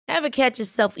Ever catch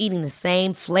yourself eating the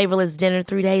same flavorless dinner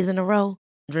 3 days in a row?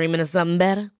 Dreaming of something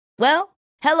better? Well,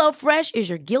 HelloFresh is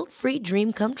your guilt-free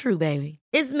dream come true, baby.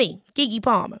 It's me, Keke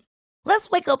Palmer. Let's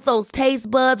wake up those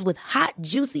taste buds with hot,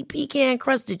 juicy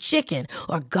pecan-crusted chicken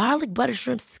or garlic butter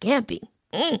shrimp scampi.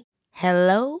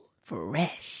 Hello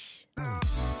Fresh.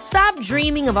 Stop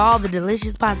dreaming of all the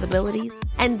delicious possibilities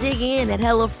and dig in at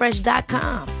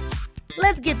HelloFresh.com.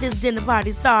 Let's get this dinner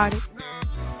party started.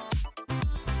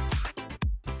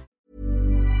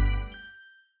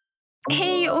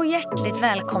 Hej och hjärtligt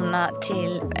välkomna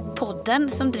till podden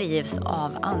som drivs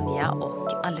av Anja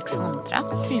och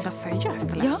Alexandra. Gud, vad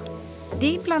seriöst, eller? Ja, det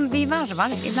är ibland vi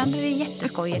varvar. Ibland är det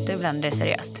jätteskojigt och ibland är det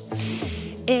seriöst.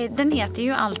 Den heter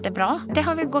ju Allt är bra. Det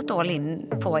har vi gått all in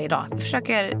på idag. Vi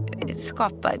försöker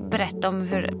berätta om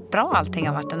hur bra allting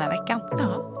har varit den här veckan.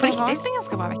 Ja, på riktigt. Var det en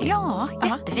ganska bra vecka? Ja,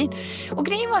 jättefin. Och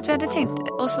grejen var att vi hade tänkt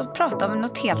oss att prata om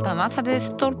något helt annat. Hade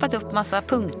stolpat upp massa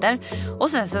punkter. Och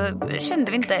sen så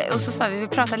kände vi inte, och så sa vi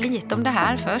prata lite om det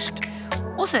här först.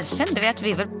 Och sen kände vi att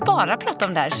vi vill bara prata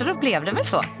om det här. Så då blev det väl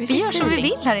så. Vi gör som vi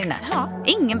vill här inne. Ja.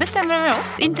 Ingen bestämmer över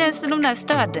oss. Inte ens de där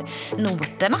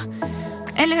stödnoterna.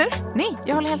 Eller hur? Nej,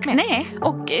 jag håller helt med. Nej.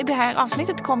 Och det här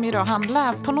avsnittet kommer ju då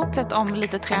handla på något sätt om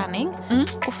lite träning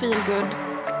och feel good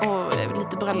och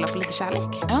lite bröllop och lite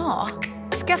kärlek. Ja.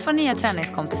 Skaffa nya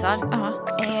träningskompisar. Ja.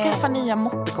 Skaffa nya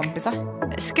moppekompisar.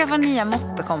 Skaffa nya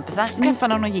moppekompisar. Skaffa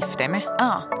någon att gifta dig med.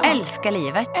 Ja. Älska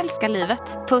livet. Älska livet.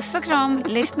 Puss och kram.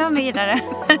 Lyssna vidare.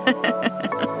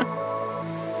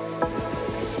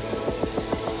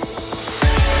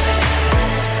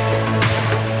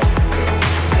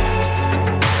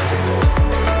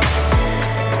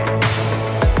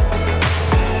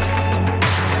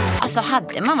 Så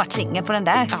hade man varit singel på den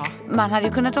där. Ja. Man hade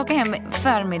ju kunnat åka hem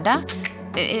förmiddag,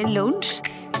 lunch,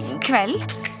 kväll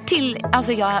till,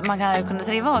 alltså man hade kunnat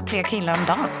driva 3 killar om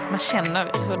dagen. Man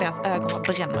känner hur deras ögon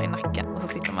bränner i nacken och så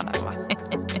sitter man där och bara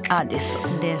ja, det är så.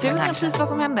 Det är så. Du vet precis vad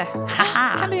som hände.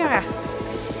 Haha. Kan du göra?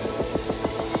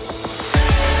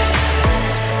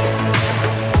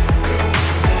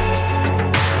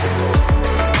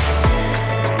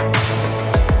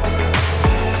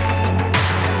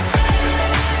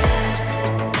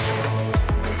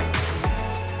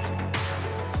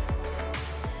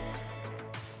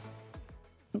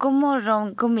 God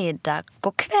morgon, god middag,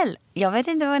 god kväll. Jag vet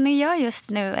inte vad ni gör just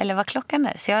nu eller vad klockan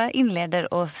är. Så jag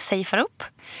inleder och safear upp.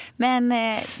 Men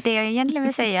det jag egentligen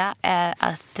vill säga är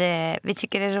att vi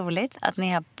tycker det är roligt att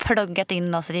ni har pluggat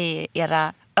in oss i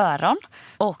era öron.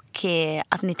 Och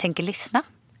att ni tänker lyssna.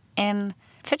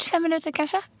 45 minuter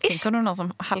kanske? Tänker du någon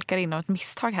som halkar in av ett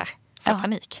misstag här? För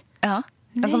panik? Ja,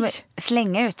 de kommer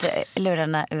slänga ut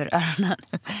lurarna ur öronen.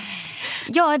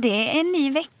 Ja, det är en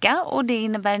ny vecka och det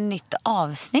innebär nytt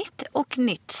avsnitt och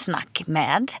nytt snack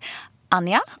med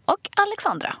Anja och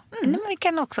Alexandra. Men vi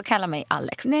kan också kalla mig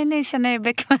Alex. Nej, ni känner er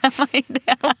bekväma i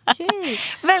det. Okej.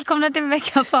 Välkomna till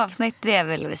veckans avsnitt, det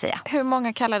vill vi säga. Hur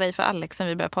många kallar dig för Alex sen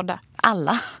vi började podda?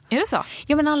 Alla. Är det så?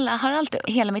 Ja, men alla har alltid,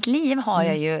 hela mitt liv har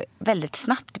jag ju väldigt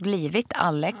snabbt blivit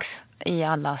Alex i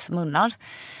allas munnar.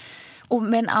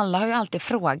 Men alla har ju alltid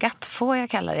frågat, får jag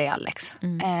kalla dig Alex?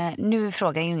 Nu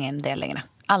frågar ju ingen det längre.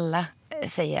 Alla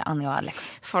säger Anja och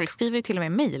Alex. Folk skriver ju till och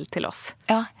med mejl till oss.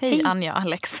 Ja, Hej Anja och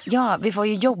Alex. Ja, vi får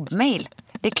ju jobbmail.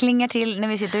 Det klingar till, när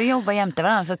vi sitter och jobbar jämte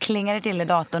varandra så klingar det till i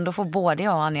datorn. Då får både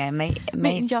jag och Anja mejl.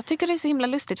 Men jag tycker det är så himla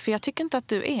lustigt för jag tycker inte att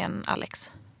du är en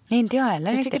Alex. Nej, inte jag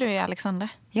heller. Jag tycker du är Alexander.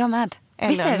 Jag med. Eller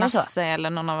visst är det Nasse så? Eller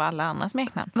någon av alla andra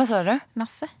smeknamn. Vad sa du?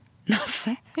 Nasse.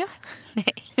 Nasse? Ja.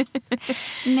 Nej.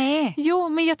 Nej. Jo,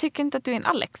 men jag tycker inte att du är en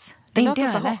Alex. Det inte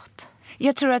låter så heller. hårt.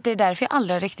 Jag tror att det är därför jag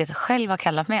aldrig riktigt själv har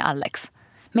kallat mig Alex.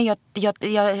 Men jag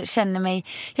känner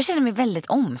mig väldigt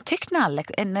omtyckt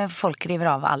när folk river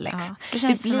av Alex. Ja. Det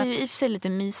känns det blir som i och för sig lite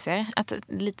mysigare.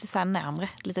 Lite så här närmare.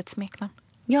 Lite ett smeknamn.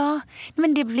 Ja,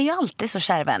 men det blir ju alltid så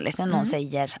kärvänligt när någon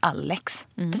säger Alex.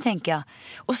 Då tänker jag.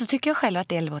 Och så tycker jag själv att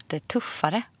det är lite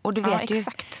tuffare. Och du vet ju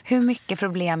hur mycket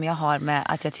problem jag har med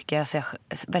att jag tycker jag ser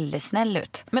väldigt snäll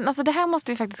ut. Men alltså det här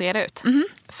måste vi faktiskt reda ut.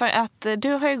 För att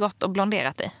du har ju gått och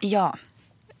blonderat dig. Ja.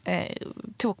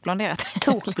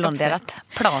 Tokblonderat.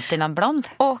 Platinablond.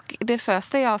 Och det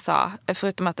första jag sa,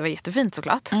 förutom att det var jättefint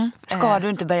såklart. Ska du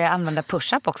inte börja använda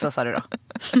push-up också, sa du då?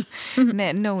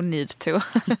 Nej, no need to.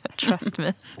 Trust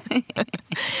me.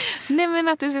 Nej, men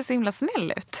att du ser så himla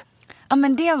snäll ut. Ja,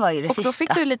 men det var ju det sista. Och då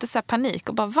fick du lite så här panik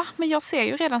och bara, va? Men jag ser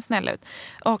ju redan snäll ut.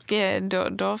 Och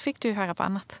då fick du höra på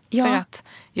annat. Ja. För att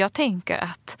jag tänker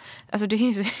att, alltså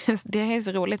det är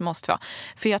så roligt med oss två.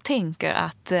 För jag tänker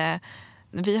att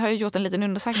vi har ju gjort en liten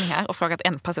undersökning här och frågat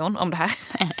en person om det här.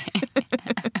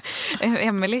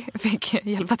 Emily fick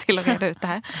hjälpa till att reda ut det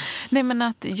här. Nej, men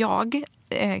att jag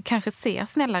kanske ser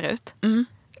snällare ut.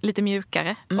 Lite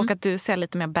mjukare. Och att du ser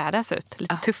lite mer badass ut.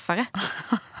 Lite tuffare.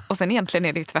 Och sen egentligen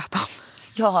är det ju tvärtom.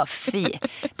 Ja, fy.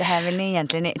 Det här vill ni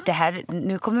egentligen...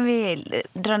 Nu kommer vi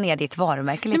dra ner ditt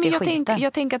varumärke lite i skiten.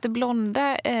 Jag tänker att det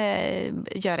blonda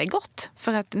gör dig gott.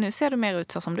 För att nu ser du mer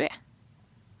ut så som du är.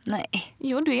 Nej.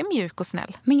 Jo, du är mjuk och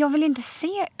snäll. Men jag vill inte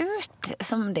se ut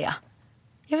som det.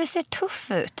 Jag vill se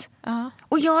tuff ut. Ja.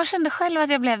 Och jag kände själv att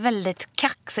jag blev väldigt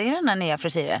kaxig i den här nya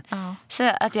frisyren. Så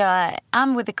att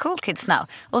I'm with the cool kids now.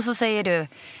 Och så säger du,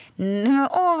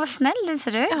 åh vad snäll du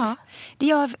ser ut.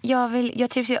 Ja. Jag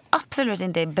trivs ju absolut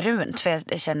inte i brunt, för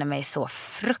jag känner mig så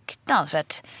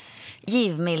fruktansvärt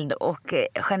givmild och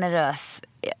generös.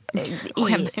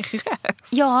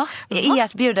 I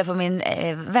att bjuda på min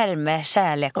värme,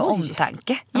 kärlek och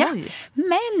omtanke. Ja.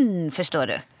 Men, förstår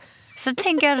du, så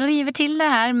tänker jag river till det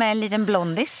här med en liten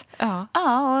blondis. Ja,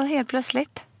 och helt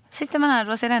plötsligt sitter man här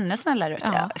och ser ännu snällare ut.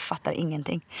 Jag fattar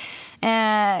ingenting.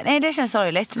 Nej, det känns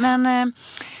sorgligt.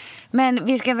 Men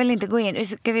vi ska väl inte gå in.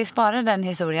 Ska vi spara den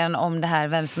historien om det här,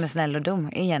 vem som är snäll och dum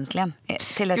egentligen?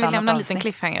 Till ska vi lämna en liten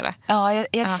cliffhanger där? Ja,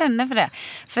 jag känner för det.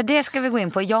 För det ska vi gå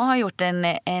in på. Jag har gjort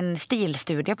en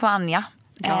stilstudie på Anja.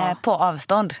 På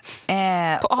avstånd.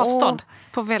 På avstånd?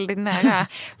 På väldigt nära?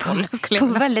 på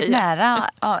väldigt nära.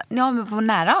 Ja, men på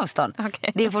nära avstånd.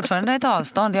 Okay. Det är fortfarande ett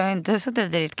avstånd. Jag har inte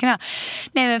suttit i ditt knä.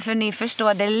 Nej, men för ni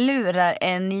förstår, det lurar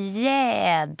en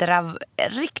jädra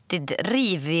riktigt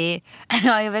rivig...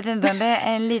 Ja, jag vet inte om det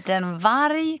är en liten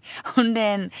varg. Om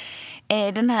det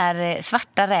är den här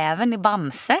svarta räven i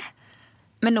Bamse.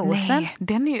 Med nosen. Nej,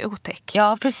 den är ju otäck.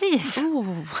 Ja, precis.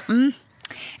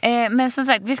 Men som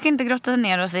sagt, vi ska inte grotta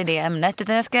ner oss i det ämnet,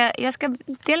 utan jag ska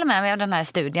dela med mig av den här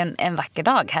studien en vacker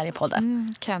dag här i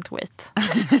podden. Can't wait.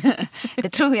 Det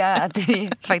tror jag att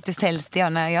vi faktiskt helst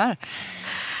gärna gör.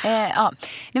 Ja,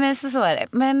 nej, men så är det.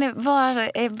 Men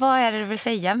vad är det du vill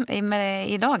säga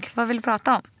idag? Vad vill du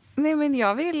prata om? Nej, men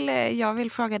jag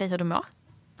vill fråga dig hur du mår.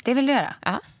 Det vill du göra?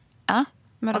 Ja.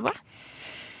 Mår du bra?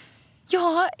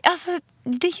 Ja, alltså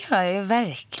det gör jag ju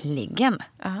verkligen.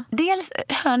 Dels,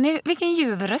 hör ni vilken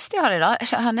ljuv röst jag har idag?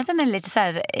 Hör ni att den är lite så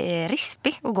här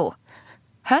rispig och god?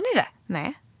 Hör ni det?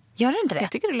 Nej. Gör du inte det?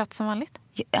 Jag tycker det låter som vanligt.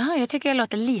 Ja, jag tycker jag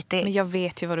låter lite... Men jag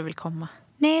vet ju vad du vill komma.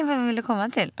 Nej, vad vill du komma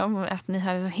till? Att ni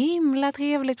hade så himla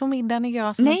trevligt på middagen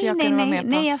igår som inte jag kunde vara med på.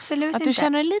 Nej, absolut inte. Att du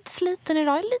känner dig lite sliten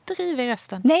idag, lite rivig i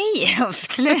rösten. Nej,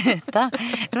 sluta.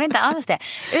 Det var inte alls det.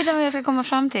 Utan vad jag ska komma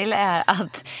fram till är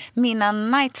att mina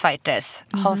Nightfighters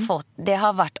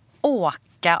har varit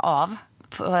åka av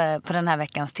på den här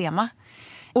veckans tema.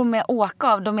 Och med åka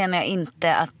av, då menar jag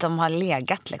inte att de har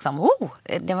legat liksom.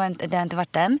 Det har inte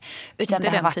varit den. Utan det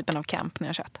är den varit... typen av camp ni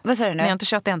har kört. Vad sa du nu? Ni har inte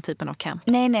kört den typen av camp.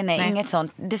 Nej, inget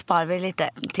sånt. Det sparar vi lite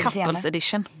till Couples senare.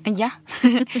 edition. Ja.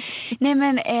 Nej,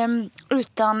 men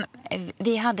utan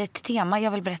vi hade ett tema,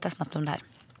 jag vill berätta snabbt om det här.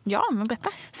 Ja, men berätta.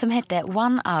 Som hette 1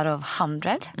 out of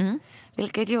 100.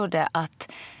 Vilket gjorde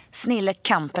att snillet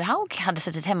Kamperhaug hade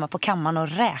suttit hemma på kammaren och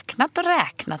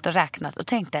räknat och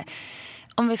tänkte,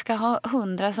 om vi ska ha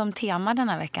 100 som tema den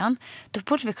här veckan, då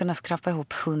borde vi kunna skrapa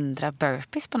ihop 100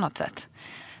 burpees på något sätt.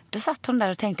 Då satt hon där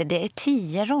och tänkte, det är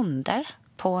 10 ronder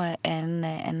på en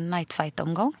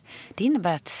nightfight-omgång. Det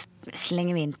innebär att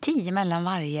slänger vi in 10 mellan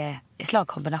varje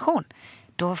slagkombination,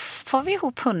 då får vi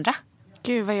ihop 100.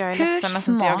 Gud vad jag är ledsen att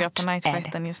inte jag går på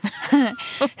nightfighten just nu.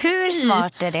 Hur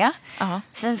smart är det?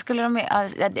 Sen skulle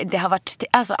det har varit,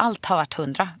 alltså allt har varit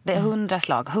 100. Det är 100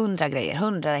 slag, 100 grejer,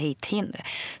 100 hit, 100.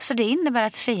 Så det innebär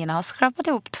att tjejerna har skrapat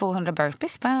ihop 200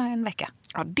 burpees på en vecka.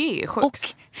 Ja, det är sjukt. Och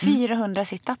 400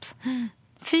 sit-ups.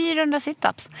 400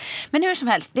 sit-ups. Men hur som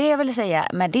helst, det jag ville säga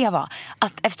med det var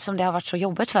att eftersom det har varit så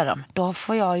jobbigt för dem, då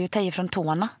får jag ju ta ifrån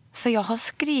tårna. Så jag har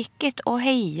skrikit och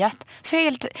hejat. Så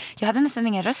jag hade nästan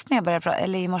ingen röst när jag började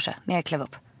eller i morse när jag klev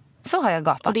upp. Så har jag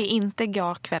gapat. Och det är inte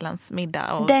kvällens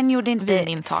middag och den gjorde inte,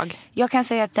 vinintag. Jag kan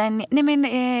säga att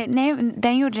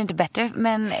den gjorde det inte bättre.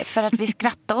 Men för att vi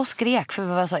skrattade och skrek för vi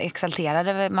var så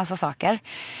exalterade över massa saker.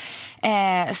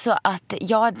 Så att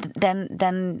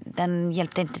den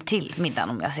hjälpte inte till middagen,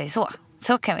 om jag säger så.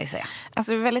 Så kan vi säga.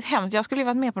 Alltså det är väldigt hemskt. Jag skulle ju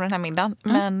varit med på den här middagen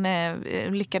men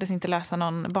lyckades inte lösa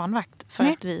någon barnvakt för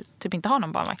att vi typ inte har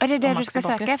någon barnvakt. Är det det du ska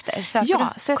söka efter?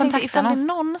 Ja, så jag tänkte ifall det är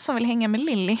någon som vill hänga med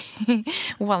Lilly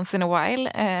once in a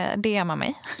while, DMa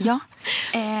mig. Ja,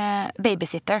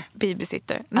 babysitter.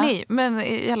 Ja. Nej, men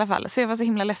i alla fall. Så jag var så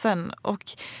himla ledsen.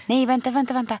 Nej,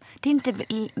 vänta. Det är inte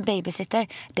babysitter.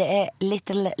 Det är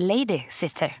little lady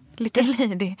sitter. Little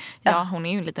lady. Ja, hon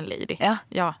är ju en liten lady.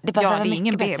 Ja. Det är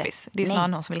ingen bättre. bebis. Det är snarare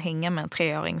någon som vill hänga med en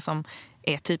 3-åring som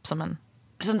är typ som en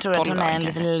som tror att hon är en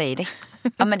little lady.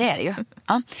 Ja, men det är det ju.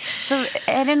 Ja. Så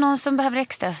är det någon som behöver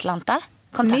extra slantar?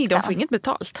 kontakta. Nej, de får inget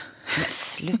betalt. Men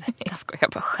sluta. Jag skojar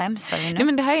bara. Skäms för det nu. Nej,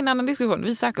 men det här är en annan diskussion.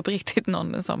 Vi söker på riktigt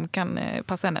någon som kan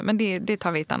passa henne. Men det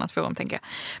tar vi i ett annat forum, tänker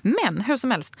jag. Men hur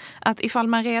som helst, att ifall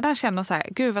man redan känner så här,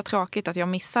 gud vad tråkigt att jag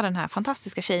missar den här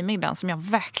fantastiska tjejmiddagen som jag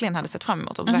verkligen hade sett fram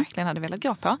emot och verkligen hade velat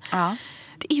gå på. Ja.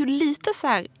 Det är ju lite så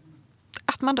här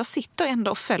att man då sitter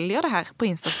ändå och följer det här på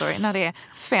Instastory när det är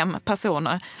 5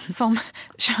 personer som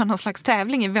kör någon slags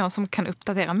tävling i vem som kan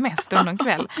uppdatera mest under en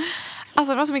kväll.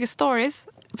 Alltså det var så mycket stories.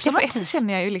 Så på ett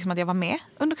känner jag ju liksom att jag var med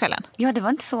under kvällen. Ja, det var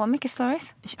inte så mycket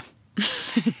stories. Ja.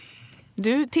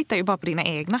 Du tittar ju bara på dina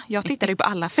egna. Jag tittade ju på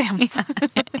alla 5.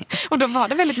 Och då var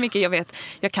det väldigt mycket,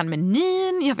 jag kan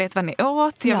menyn, jag vet vad ni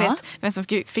åt, jag vet vem som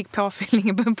fick påfyllning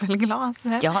i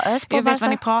bubbelglaset. Jag vet vad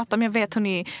ni pratade om, jag vet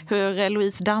hur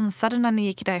Louise dansade när ni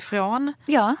gick därifrån.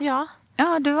 Ja,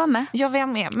 du var med. Jag var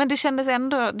med, men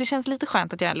det känns lite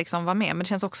skönt att jag liksom var med. Men det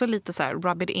känns också lite så här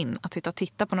rub it in att sitta och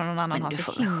titta på någon annan har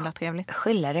så himla trevligt.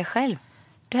 Skylla dig själv.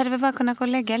 Du hade väl bara kunnat gå och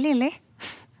lägga Lilly.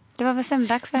 Det var väl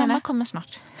sömndags för henne. Mamma kommer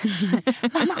snart.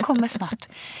 Mamma kommer snart.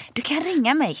 Du kan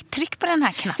ringa mig. Tryck på den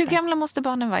här knappen. Hur gamla måste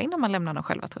barnen vara innan man lämnar dem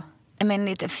själva, tror jag?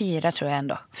 Men 4 tror jag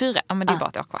ändå. 4? Ja, men det är bara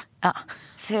ett år kvar. Ja,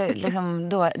 så liksom,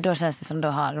 då känns det som då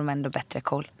har de ändå bättre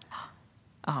koll.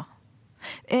 Ja.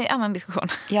 Annan diskussion.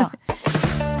 Ja.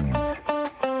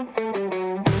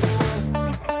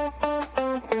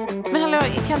 Men hallå,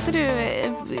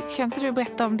 kan inte du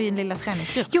berätta om din lilla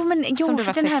träningsgrupp? Jo,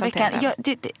 för den här veckan.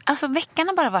 Alltså veckan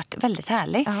har bara varit väldigt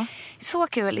härlig. Så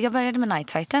kul. Jag började med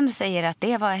nightfighten. Säger att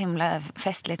det var himla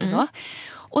festligt och så.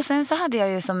 Och sen så hade jag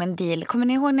ju som en deal. Kommer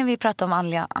ni ihåg när vi pratade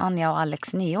om Anja och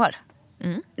Alex nyår?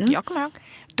 Jag kommer ihåg.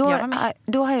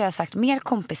 Då har jag sagt mer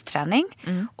kompisträning.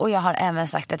 Och jag har även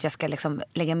sagt att jag ska liksom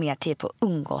lägga mer tid på att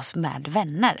umgås med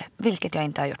vänner. Vilket jag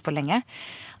inte har gjort på länge.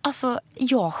 Alltså,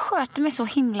 jag sköter mig så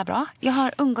himla bra. Jag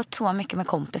har umgått så mycket med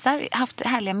kompisar. Haft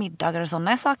härliga middagar och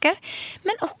sådana saker.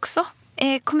 Men också,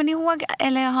 kommer ni ihåg,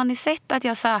 eller har ni sett att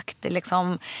jag sökte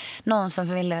liksom någon som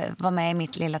ville vara med i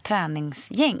mitt lilla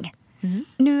träningsgäng?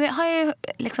 Nu har jag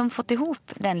liksom fått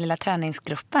ihop den lilla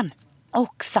träningsgruppen.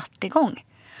 Och satt igång.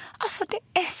 Alltså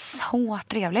det är så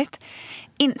trevligt.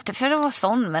 Inte för att vara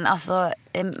sån, men alltså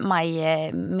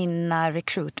mina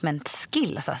recruitment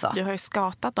skills alltså. Du har ju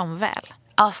skatat dem väl.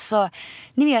 Alltså,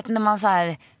 ni vet när man så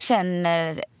här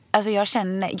känner... Alltså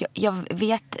jag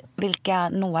vet vilka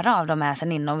några av dem är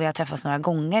sen innan och vi har träffats några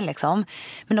gånger liksom.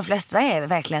 Men de flesta är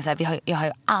verkligen så här, jag har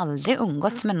ju aldrig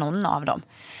umgåtts med någon av dem.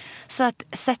 Så att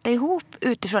sätta ihop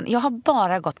utifrån, jag har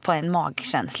bara gått på en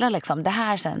magkänsla liksom. Det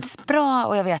här känns bra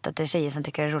och jag vet att det är tjejer som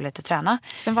tycker det är roligt att träna.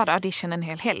 Sen var det audition en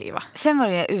hel helg, va? Sen var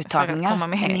det uttagningar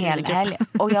en hel helg.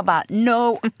 Och jag bara,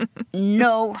 no.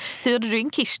 Hyrde du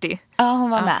in Kishti? Ja, hon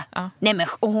var med. Ja. Nej, men,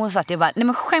 och hon satt ju bara, nej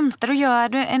men skämtar du, gör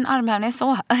du en armhävning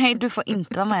så? Nej, du får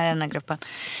inte vara med i den här gruppen.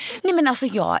 Nej men alltså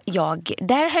jag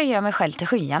där höjer jag mig själv till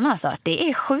skyarna alltså. Det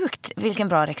är sjukt vilken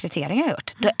bra rekrytering jag har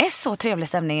gjort. Det är så trevlig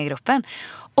stämning i gruppen.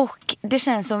 Och det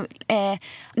känns som,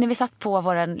 när vi satt på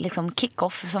vår liksom,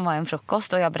 kick-off som var en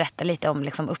frukost och jag berättade lite om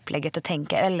liksom, upplägget och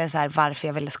eller så här, varför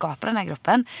jag ville skapa den här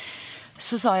gruppen.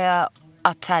 Så sa jag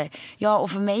att så här, ja,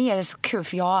 och för mig är det så kul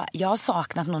för jag har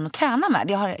saknat någon att träna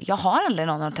med. Jag har aldrig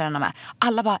någon att träna med.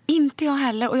 Alla bara, inte jag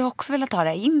heller och jag har också velat ha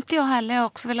det. Inte jag heller, jag har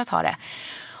också velat ha det.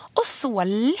 Och så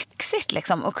lyxigt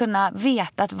liksom att kunna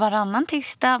veta att varannan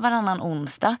tisdag, varannan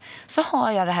onsdag så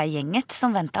har jag det här gänget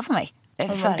som väntar på mig.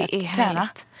 För att träna.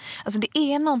 Alltså det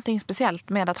är någonting speciellt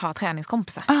med att ha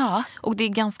träningskompisar. Ja. Och det är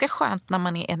ganska skönt när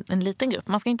man är en liten grupp.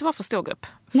 Man ska inte vara för stor grupp.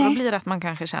 För då blir det att man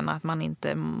kanske känner att man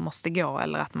inte måste gå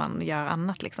eller att man gör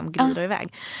annat, liksom glider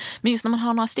iväg. Men just när man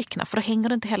har några stycken, för då hänger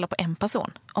det inte heller på en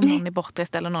person. Om någon är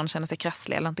bortrest eller någon känner sig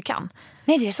krasslig eller inte kan.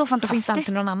 Nej, det är så fantastiskt. Då finns det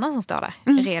alltid någon annan som står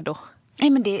där, redo. Nej,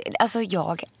 men alltså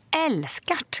jag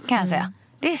älskar det, kan jag säga.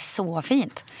 Det är så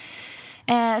fint.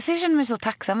 Så jag känner mig så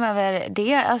tacksam över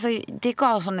det. Alltså, det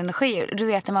gav sån energi. Du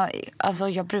vet, alltså,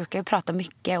 jag brukar ju prata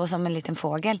mycket och som en liten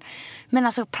fågel. Men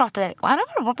alltså pratade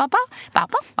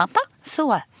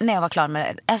så när jag var klar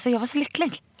med det. Alltså jag var så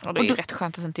lycklig. Och det är ju rätt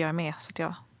skönt att inte jag är med så att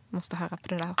jag måste höra på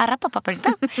det där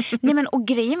också. Nej, men och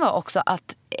grejen var också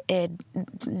att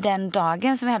den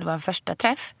dagen som vi hade vår första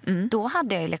träff, då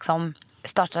hade jag ju liksom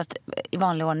startat i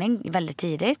vanlig ordning väldigt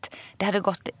tidigt. Det hade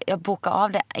gått, jag bokade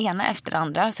av det ena efter det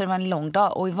andra, så det var en lång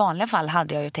dag. Och i vanliga fall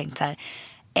hade jag ju tänkt så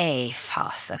här,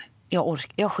 fasen,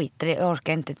 jag skiter i, jag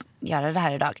orkar inte göra det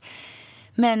här idag.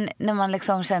 Men när man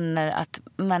liksom känner att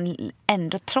man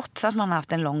ändå, trots att man har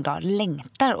haft en lång dag,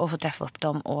 längtar och få träffa upp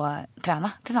dem och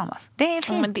träna tillsammans. Det är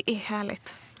fint. Ja, men det är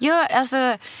härligt. Ja,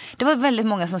 alltså, det var väldigt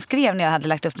många som skrev när jag hade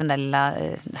lagt upp den där lilla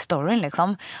storyn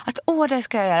liksom, att det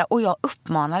ska jag göra, och jag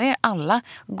uppmanar er alla,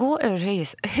 gå ur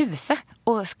huset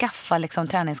och skaffa liksom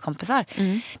träningskompisar.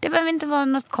 Det behöver inte vara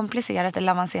något komplicerat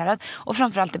eller avancerat, och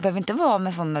framförallt det behöver inte vara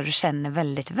med sådana du känner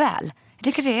väldigt väl. Jag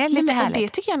tycker det är lite härligt. Det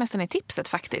tycker jag nästan är tipset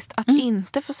faktiskt. Att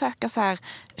inte försöka så här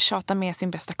tjata med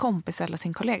sin bästa kompis eller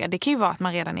sin kollega. Det kan ju vara att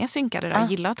man redan är synkade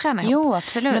och gillar att träna ihop. Jo,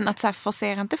 absolut. Men att så här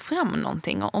forcera inte fram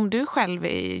någonting. Och om du själv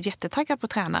är jättetaggad på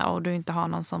att träna och du inte har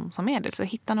någon som är det, så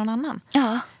hitta någon annan.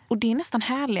 Ja. Och det är nästan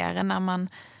härligare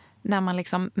när man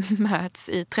liksom möts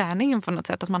i träningen på något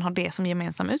sätt. Att man har det som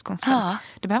gemensam utgångspunkt. Ja.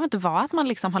 Det behöver inte vara att man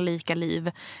liksom har lika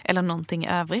liv eller någonting i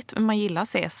övrigt. Men man gillar att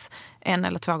ses 1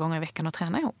 eller 2 gånger i veckan och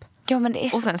träna ihop. Ja, men det är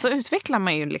så... Och sen så utvecklar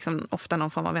man ju liksom ofta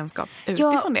någon form av vänskap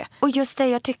utifrån det. Och just det,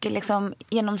 jag tycker liksom,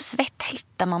 genom svett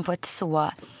hittar man på ett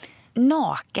så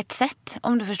naket sätt,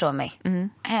 om du förstår mig.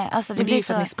 Alltså, det blir ju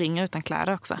för att ni springer utan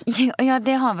kläder också. Ja,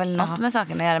 det har väl något med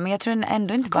saken att göra, men jag tror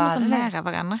ändå inte bara... Man kommer så nära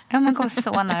varandra. Ja, man kommer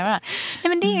så nära varandra. Nej,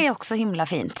 men det är också himla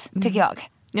fint, tycker jag.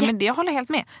 Ja, men det jag håller helt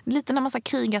med. Lite när man ska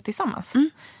kriga tillsammans.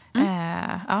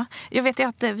 Ja. Jag vet ju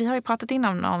att vi har ju pratat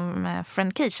innan om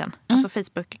Friendcation, alltså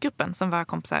Facebookgruppen som våra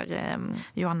kompisar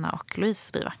Joanna och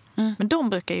Louise driver. Men de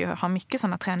brukar ju ha mycket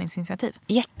sådana träningsinitiativ.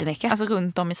 Jättemycket. Alltså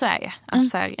runt om i Sverige. Att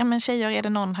så här, men tjejer, är det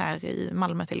någon här i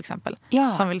Malmö till exempel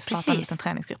som vill starta en liten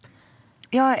träningsgrupp?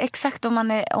 Ja, exakt. Om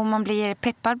man blir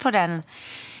peppad på den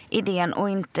idén och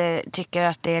inte tycker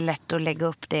att det är lätt att lägga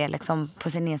upp det liksom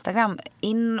på sin Instagram,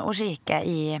 in och kika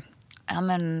i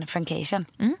Friendcation.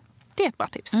 Det är ett bra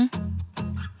tips.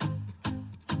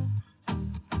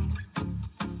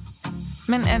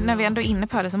 Men när vi ändå är inne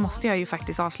på det så måste jag ju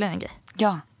faktiskt avslöja en grej.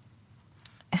 Ja.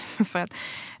 För att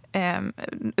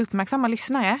uppmärksamma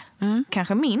lyssnare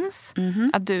kanske minns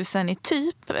att du sen i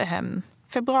typ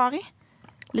februari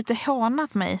lite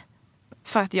hånat mig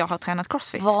för att jag har tränat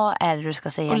CrossFit. Vad är det du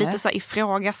ska säga och nu? lite så här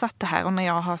ifrågasatt det här, och när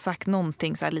jag har sagt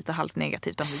någonting så här lite halvt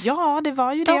negativt. Ja, det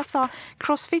var ju det jag sa.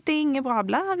 CrossFit är inget bra,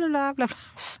 bla bla bla bla.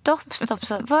 Stopp.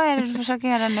 Vad är det du försöker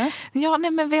göra nu? Ja,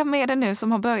 nej, men vem är det nu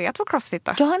som har börjat på CrossFit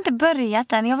då? Jag har inte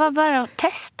börjat än. Jag var bara att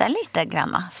testa lite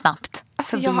granna snabbt.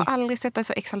 Alltså, jag har aldrig sett dig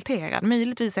så exalterad.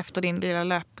 Möjligtvis efter din lilla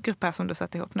löpgrupp här som du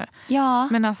satt ihop nu. Ja.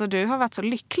 Men alltså, du har varit så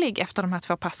lycklig efter de här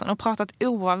 2 passen och pratat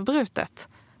oavbrutet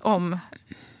om...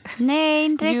 Nej,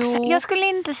 inte exakt. Jag skulle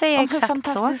inte säga exakt så. Hur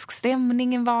fantastisk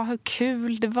stämningen var, hur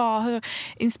kul det var, hur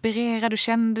inspirerad du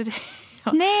kände dig.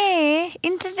 Nej,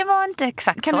 det var inte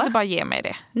exakt kan så. Du inte bara ge mig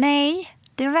det? Nej,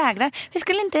 det vägrar. Vi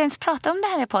skulle inte ens prata om det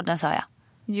här i podden, sa jag.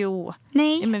 Jo,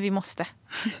 nej. Men vi måste.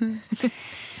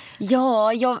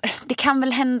 Ja, det kan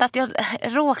väl hända att jag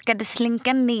råkade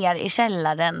slinka ner i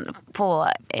källaren på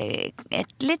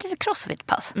ett litet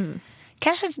crossfit-pass.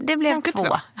 Kanske det blev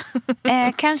 2.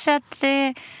 Kanske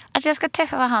att jag ska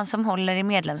träffa han som håller i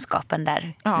medlemskapen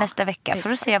där nästa vecka för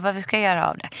att se vad vi ska göra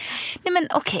av det. Nej, men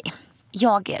okej.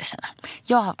 Jag erkänner.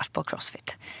 Jag har varit på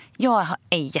CrossFit. Jag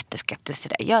är jätteskeptisk till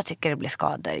det. Jag tycker det blir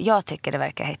skador. Jag tycker det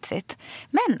verkar hetsigt.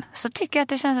 Men så tycker jag att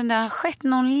det känns som det har skett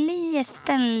någon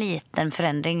liten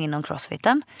förändring inom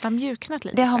CrossFiten. Det har mjuknat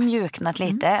lite. Det har mjuknat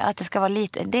lite. Att det ska vara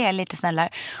det är lite snällare.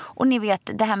 Och ni vet,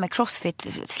 det här med CrossFit,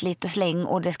 slit och släng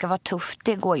och det ska vara tufft.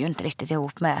 Det går ju inte riktigt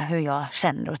ihop med hur jag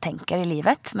känner och tänker i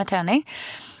livet med träning.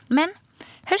 Men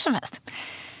hur som helst.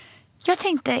 Jag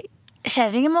tänkte,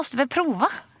 kärringen måste väl prova.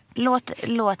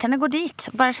 Låt henne gå dit.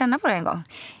 Bara känna på det en gång.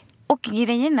 Och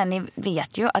grejen är, ni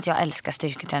vet ju att jag älskar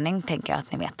styrketräning, tänker jag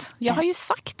att ni vet. Jag har ju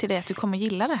sagt till dig att du kommer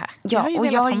gilla det här. Ja, och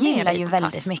jag gillar ju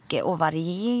väldigt mycket att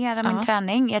variera min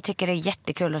träning. Jag tycker det är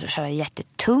jättekul att köra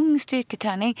jättetung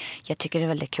styrketräning. Jag tycker det är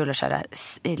väldigt kul att köra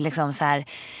liksom så här,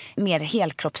 mer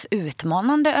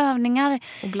helkroppsutmanande övningar.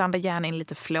 Och blanda gärna in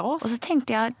lite flås. Och så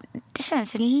tänkte jag, det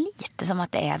känns lite som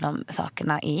att det är de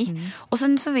sakerna i. Och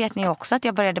sen så vet ni också att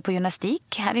jag började på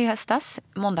gymnastik här i höstas.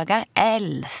 Måndagar.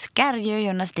 Älskar ju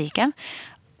gymnastiken.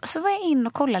 Så var jag in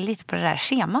och kollade lite på det där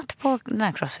schemat på den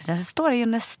här crossfiten. Så står det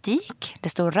gymnastik, det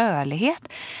står rörlighet,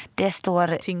 det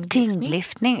står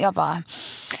tyngdlyftning. Jag bara,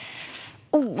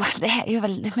 det här är ju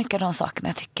väldigt mycket av de sakerna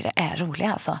jag tycker är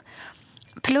roliga alltså.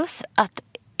 Plus att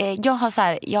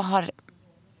jag har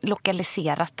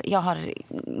lokaliserat, jag har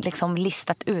liksom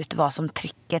listat ut vad som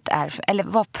tricket är, eller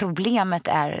vad problemet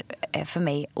är för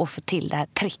mig att få till det här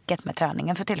tricket med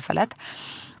träningen för tillfället.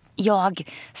 Jag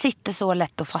sitter så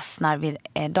lätt och fastnar vid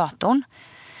datorn.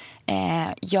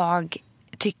 Jag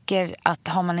tycker att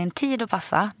har man en tid att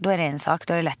passa, då är det en sak,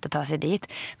 då är det lätt att ta sig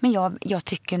dit. Men jag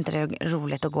tycker inte det är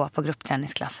roligt att gå på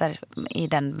gruppträningsklasser i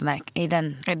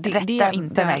den rätta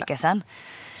bemärkelsen.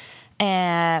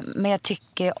 Men jag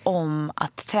tycker om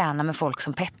att träna med folk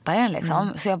som peppar en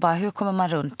liksom. Så jag bara, hur kommer man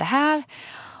runt det här?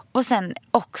 Och sen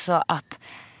också att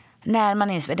när man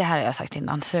inspirerar, det här har jag sagt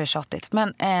innan, så är det tjatigt.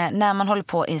 Men när man håller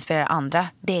på att inspirera andra,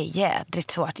 det är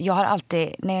jädrigt svårt. Jag har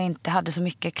alltid, när jag inte hade så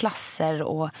mycket klasser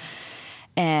och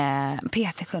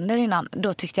PT-kunder innan,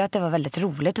 då tyckte jag att det var väldigt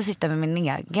roligt att sitta med min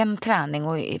egen träning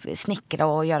och snickra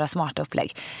och göra smarta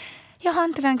upplägg. Jag har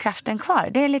inte den kraften kvar.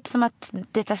 Det är lite som att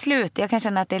det tar slut. Jag kan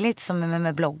känna att det är lite som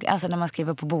med blogg. Alltså när man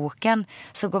skriver på boken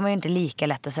så går man ju inte lika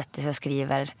lätt att sätta sig och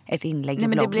skriver ett inlägg i bloggen.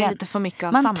 Men det blir lite för mycket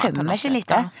av man samma tömmer sig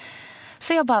lite. Ja.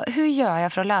 Så jag bara, hur gör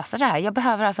jag för att lösa det här? Jag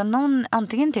behöver alltså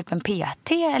antingen typ en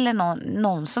PT eller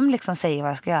någon som liksom säger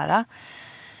vad jag ska göra.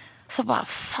 Så bara,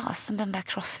 fasen, den där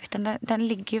crossfiten, den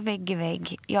ligger ju vägg i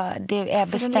vägg. Ja, det är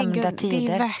så bestämda tider.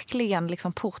 Det är verkligen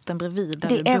liksom porten bredvid där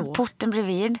det du bor. Det är porten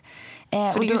bredvid.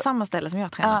 För det är ju samma ställe som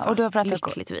jag tränar på, och du har pratat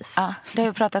lyckligtvis. Ja, du har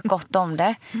ju pratat gott om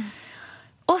det.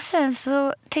 Och sen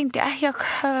så tänkte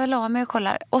jag la mig och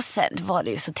kollar. Och sen var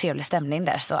det ju så trevlig stämning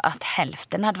där så att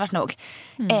hälften hade varit nog.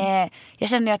 Jag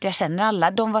kände ju att jag känner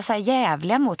alla. De var så här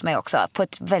jävliga mot mig också på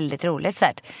ett väldigt roligt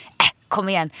sätt. Kom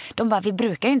igen. De bara, vi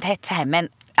brukar inte hetsa här, men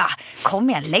kom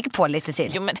igen, lägg på lite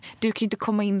till. Jo, men du kan ju inte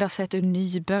komma in där och säga att du är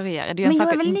nybörjare. Men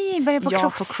jag är väl nybörjare på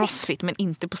crossfit? På crossfit, men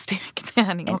inte på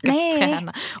styrketräning och att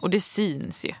träna. Och det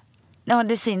syns ju. Ja,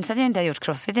 det syns att jag inte har gjort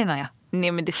crossfit innan jag.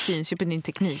 Nej, men det syns ju på din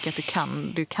teknik att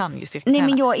du kan ju styrketräna. Nej,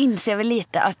 men jag inser väl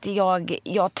lite att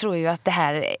jag tror ju att det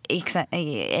här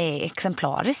är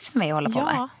exemplariskt för mig att hålla på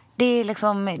med. Det är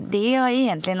liksom, det är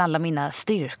egentligen alla mina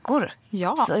styrkor.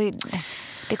 Ja. Så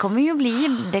det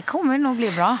kommer nog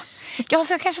bli bra. Jag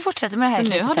ska kanske fortsätta med det här. Så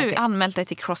nu har du anmält dig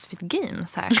till CrossFit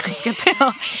Games här.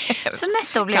 Så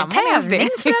nästa år blir det tävling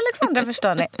för Alexandra,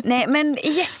 förstår ni. Nej, men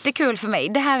jättekul för mig.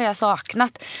 Det här har jag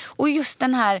saknat. Och just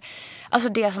den här, alltså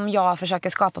det som jag försöker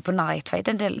skapa på Nightfight,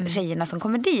 en del tjejerna som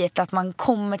kommer dit, att man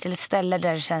kommer till ett ställe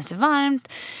där det känns varmt,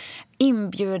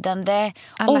 inbjudande,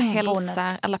 alla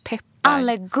hälsar, alla peppar.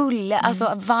 Alla är gulliga,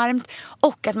 alltså varmt.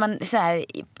 Och att man så här,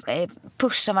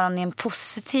 pushar varandra i en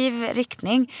positiv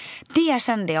riktning. Det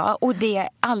kände jag. Och det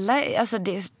alla, alltså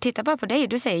titta bara på dig.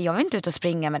 Du säger, jag vill inte ut och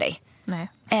springa med dig. Nej.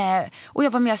 Och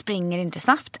jag bara, men jag springer inte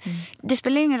snabbt. Det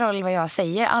spelar ingen roll vad jag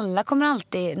säger. Alla kommer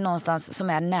alltid någonstans som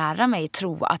är nära mig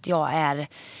tro att jag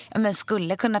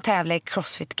skulle kunna tävla i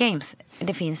CrossFit Games.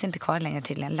 Det finns inte kvar längre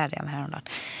tydligen, lärde jag mig häromdagen.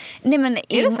 Nej, men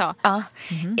är det så? Ja,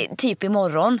 typ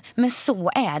imorgon. Men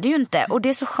så är det ju inte. Och det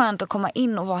är så skönt att komma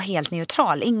in och vara helt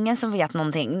neutral. Ingen som vet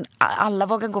någonting. Alla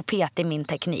vågar gå PT i min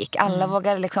teknik. Alla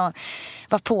vågar liksom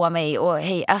vara på mig och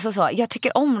hej. Alltså så, jag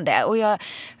tycker om det. Och jag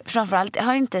framförallt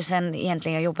har inte sen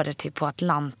egentligen jag jobbade typ på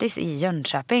Atlantis i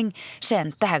Jönköping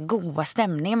känt det här goda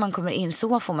stämningen. Man kommer in,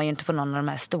 så får man ju inte på någon av de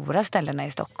här stora ställena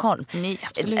i Stockholm. Nej,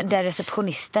 absolut. Där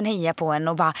receptionisten hejar på en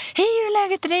och bara, hej, hur är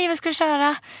läget till dig? Vad ska du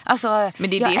köra? Alltså, men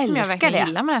det är det som jag verkligen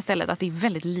gillar med det här stället, att det är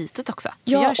väldigt litet också.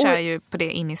 Ja, jag kör ju på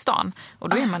det in i stan och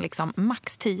då är man liksom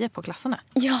max 10 på klasserna.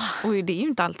 Ja. Och det är ju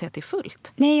inte alltid att det är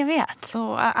fullt. Nej, jag vet.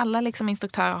 Så alla liksom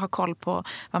instruktörer har koll på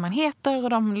vad man heter och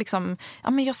de liksom, ja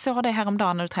men jag såg det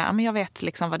häromdagen när du tränar, men jag vet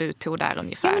liksom vad du tog där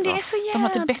ungefär. Ja, men det är så jävla... De har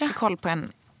typ bättre koll på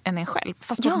än en själv,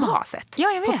 fast på ett bra sätt. Ja,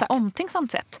 jag vet. På ett så här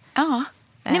omtänksamt sätt. Ja.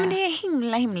 Nej, men det är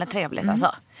himla trevligt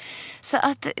alltså. Så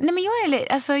att, nej, men jag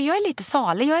är lite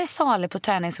salig. Jag är salig på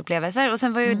träningsupplevelser. Och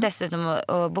sen var jag ju dessutom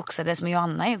och boxades med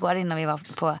Johanna igår innan vi var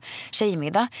på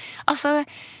tjejmiddag. Alltså,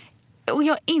 och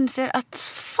jag inser att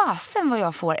fasen vad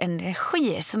jag får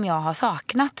energi som jag har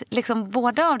saknat. Liksom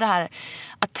både av det här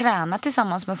att träna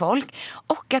tillsammans med folk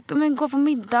och att gå på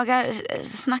middagar,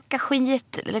 snacka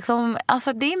skit. Liksom.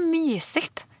 Alltså det är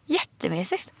mysigt.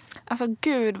 Jättemysigt. Alltså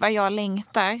gud vad jag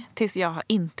längtar tills jag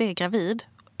inte är gravid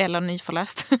eller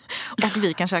nyförlöst och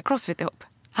vi kan köra CrossFit ihop.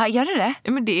 Ja, gör det?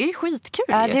 Ja, men det är ju skitkul.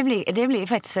 Ja, det blir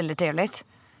faktiskt väldigt trevligt.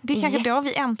 Det är kanske då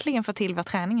vi äntligen får till vår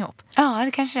träning ihop. Ja,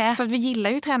 det kanske är. För att vi gillar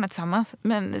ju att träna tillsammans.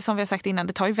 Men som vi har sagt innan,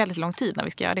 det tar ju väldigt lång tid när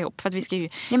vi ska göra det ihop. För att vi ska ju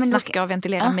snacka och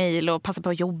ventilera mejl och passa på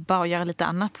att jobba och göra lite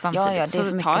annat samtidigt. Ja, det är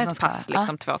så det tar ett pass,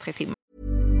 liksom 2-3 timmar.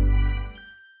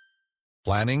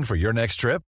 Planning for your next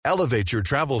trip? Elevate your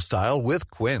travel style with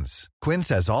Quince.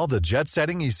 Quince has all the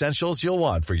jet-setting essentials you'll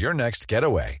want for your next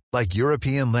getaway. Like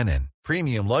European linen,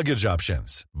 premium luggage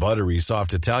options, buttery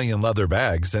soft Italian leather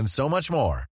bags, and so much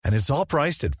more. And it's all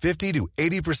priced at 50 to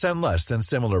 80% less than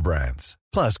similar brands.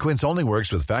 Plus, Quince only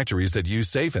works with factories that use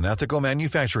safe and ethical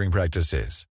manufacturing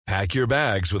practices. Pack your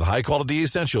bags with high-quality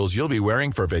essentials you'll be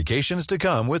wearing for vacations to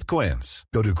come with Quince.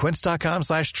 Go to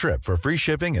quince.com/trip for free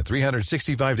shipping and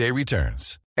 365-day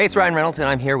returns. Hey, it's Ryan Reynolds, and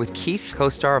I'm here with Keith,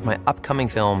 co-star of my upcoming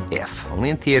film, If, only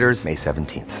in theaters May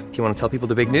 17th. Do you want to tell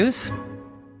people the big news?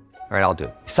 All right, I'll do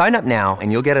it. Sign up now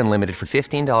and you'll get unlimited for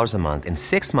 $15 a month and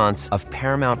 6 months of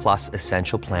Paramount Plus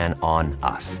Essential Plan on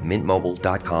us.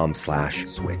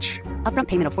 mintmobile.com/switch. Upfront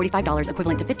payment of $45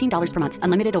 equivalent to $15 per month.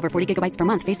 Unlimited over 40 gigabytes per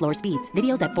month. Face lower speeds.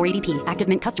 Videos at 480p. Active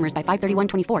Mint customers by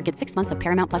 531.24 get 6 months of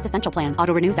Paramount Plus Essential Plan.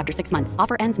 Auto renews after 6 months.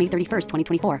 Offer ends May 31st,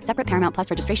 2024. Separate Paramount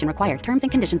Plus registration required. Terms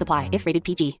and conditions apply if rated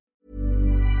PG.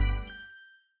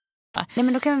 Nej,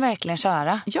 men då kan vi verkligen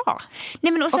köra. Ja,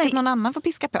 Nej, men och att någon annan får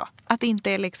piska på. Att det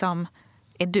inte är liksom...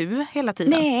 Är du hela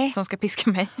tiden som ska piska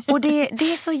mig? Och det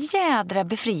är så jädra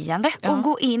befriande att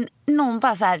gå in, någon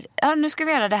bara så här, ja, nu ska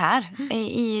vi göra det här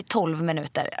i 12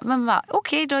 minuter. Men bara,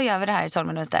 okej, då gör vi det här i 12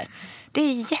 minuter. Det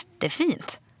är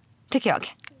jättefint, tycker jag.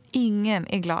 Ingen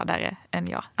är gladare än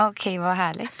jag. Okej, vad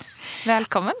härligt.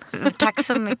 Välkommen. Tack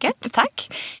så mycket, tack.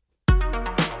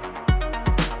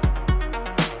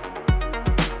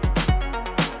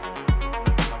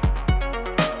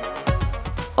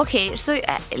 Okej, så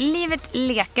livet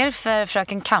leker för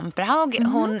fröken Kamperhaug.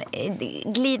 Hon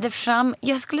glider fram.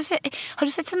 Jag skulle säga, har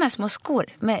du sett såna här små skor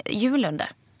med hjul under?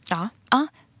 Ja. Ja,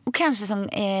 och kanske som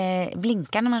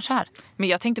blinkar när man kör. Men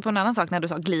jag tänkte på en annan sak när du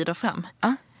sa glider fram.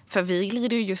 Ja. För vi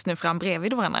glider ju just nu fram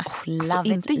bredvid varandra. Love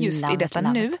inte just i detta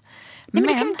nu. Nej, men du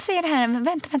kan inte säga det här. Men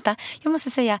vänta. Jag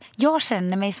måste säga, jag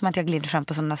känner mig som att jag glider fram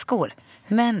på sådana skor.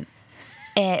 Men...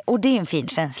 och det är en fin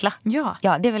känsla. Ja,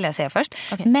 det vill jag säga först.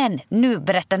 Okay. Men nu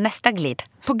berättar nästa glid.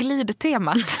 På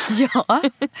glidtemat. Ja.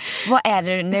 Vad är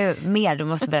det nu mer du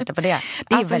måste berätta på det?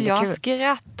 Det är väldigt kul. Jag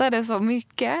skrattade så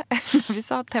mycket när vi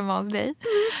satt hemma hos dig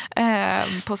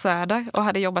på Söder och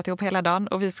hade jobbat ihop hela dagen.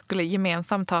 Och vi skulle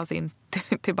gemensamt ta oss in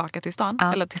tillbaka till stan.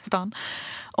 Eller till stan.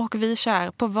 Och vi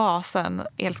kör på varsin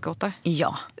elskoter.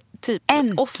 Ja. Typ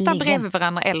ofta bredvid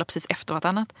varandra eller precis efter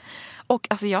vartannat. Och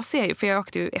alltså jag ser ju, för jag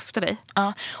åkte ju efter dig.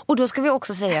 Ja, och då ska vi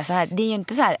också säga så här, det är ju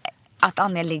inte så här att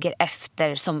Anja ligger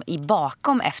efter som i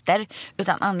bakom efter,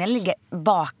 utan Anja ligger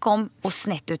bakom och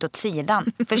snett ut åt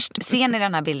sidan. Först ser ni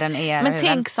den här bilden? Men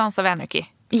tänk Sons of Anarchy.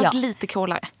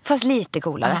 Fast lite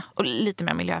coolare. Ja, och lite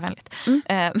mer miljövänligt.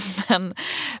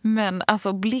 Men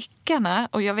alltså blickarna,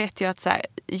 och jag vet ju att så här,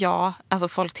 alltså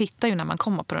folk tittar ju när man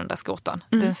kommer på den där skotern.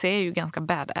 Den ser ju ganska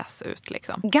badass ut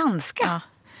liksom. Ganska?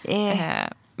 Ja.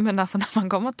 Men alltså när man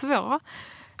kommer två,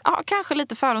 kanske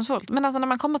lite fördomsfullt, men alltså när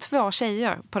man kommer två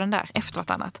tjejer på den där efter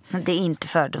vartannat. Det är inte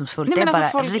fördomsfullt. Nej, det är alltså bara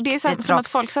folk, det är så, som att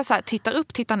folk så här, tittar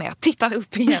upp, tittar ner, tittar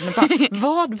upp igen. Bara,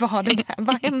 vad var det där?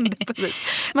 Vad hände precis?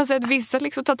 Man säger att vissa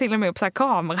liksom tar till och med upp så här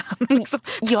kameran. Liksom,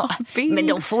 men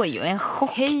de får ju en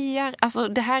chock. Hejar, alltså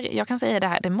det här, jag kan säga det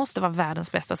här, det måste vara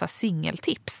världens bästa så här,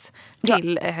 singeltips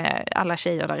till alla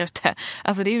tjejer där ute.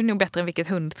 Alltså det är ju nog bättre än vilket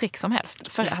hundtrick som helst.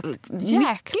 För att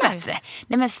jäklar. Bättre.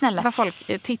 Nej men snälla. Vad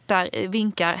folk tittar,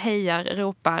 vinkar, hejar,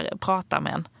 ropar, pratar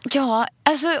med en. Ja,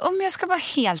 alltså om jag ska vara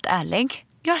helt ärlig.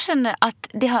 Jag känner att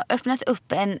det har öppnat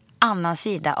upp en annan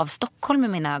sida av Stockholm i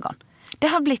mina ögon. Det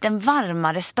har blivit en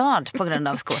varmare stad på grund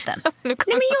av skåten. Nej men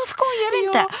jag skojar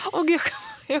inte. Ja, och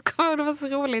jag kommer, det var så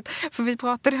roligt. För vi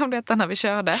pratade om detta när vi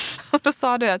körde. Och då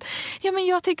sa du att men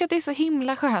jag tycker att det är så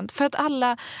himla skönt. För att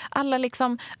alla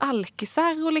liksom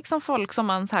alkisar och liksom folk som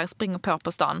man så här springer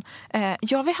på stan.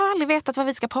 Vi har aldrig vetat vad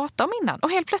vi ska prata om innan.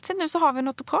 Och helt plötsligt nu så har vi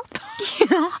något att prata om.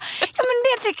 Ja, men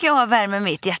det tycker jag värmer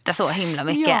mitt hjärta så himla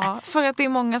mycket. Ja, för att det är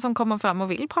många som kommer fram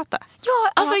och vill prata.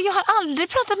 Ja, alltså jag har aldrig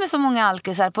pratat med så många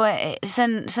alkisar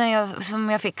sen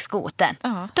jag fick skoten.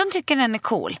 De tycker den är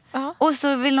cool. Och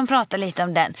så vill de prata lite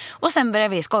om den. Och sen börjar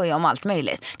vi skoja om allt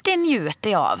möjligt. Det njuter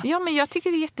jag av. Ja, men jag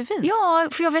tycker det är jättefint. Ja,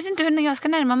 för jag vet inte hur jag ska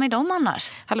närma mig dem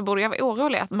annars. Hallå, jag var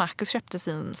orolig att Marcus köpte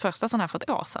sin första sån här för ett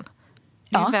år sedan.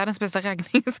 Det är världens bästa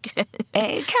raggningsgrej.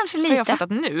 Kanske lite. Har jag fattat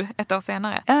nu, ett år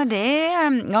senare.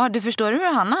 Ja, du förstår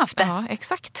hur han har haft det. Ja,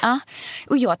 exakt. Ja.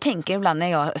 Och jag tänker ibland när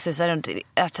jag susar runt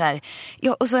att så här,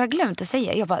 och så har jag glömt att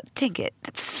säga, jag bara tänker,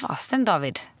 fasten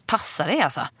David, passar det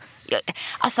alltså?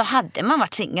 Alltså hade man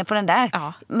varit singel på den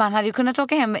där, man hade ju kunnat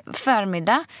åka hem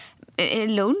förmiddag,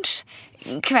 lunch,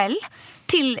 kväll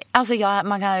till, alltså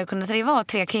man hade kunnat driva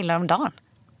 3 killar om dagen.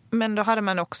 Men då hade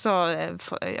man också,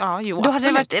 då hade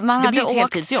det varit, man hade blivit åkt.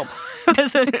 Heltidsjobb.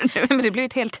 Men det blir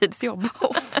ett heltidsjobb.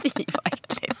 Fy vad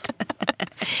äckligt.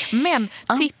 Men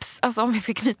tips, alltså om vi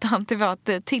ska knyta an till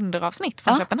vårt Tinder-avsnitt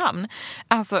från Köpenhamn.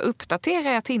 Alltså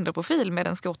uppdatera er Tinder-profil med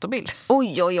en skoterbild.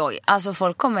 Oj, alltså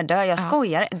folk kommer dö, jag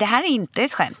skojar. Det här är inte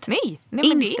ett skämt. Nej men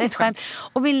inte det är ett skämt.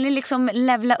 Och vill ni liksom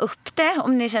levla upp det,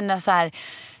 om ni känner så här,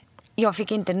 jag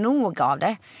fick inte nog av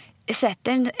det. Sätt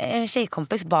en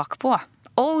tjejkompis bak på.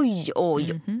 Oj.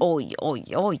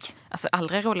 Alltså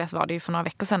allra roligast var det ju för några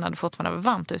veckor sedan när det fortfarande var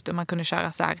varmt ute och man kunde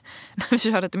köra så här, när vi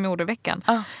körde till modeveckan,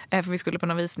 för vi skulle på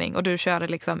någon visning och du körde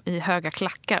liksom i höga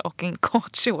klackar och en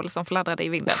kort kjol som fladdrade i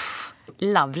vinden.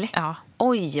 Lovely. Ja.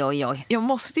 Oj. Jag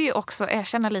måste ju också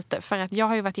erkänna lite för att jag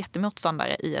har ju varit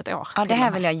jättemotståndare i ett år. Ja, det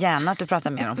här vill jag gärna att du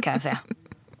pratar mer om, kan jag säga.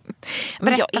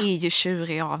 Men jag är ju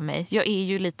tjurig av mig. Jag är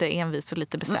ju lite envis och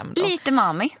lite bestämd. Lite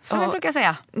mami, som jag brukar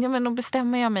säga. Ja, men då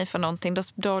bestämmer jag mig för någonting.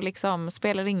 Då liksom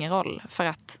spelar det ingen roll. För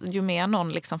att ju mer någon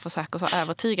liksom försöker så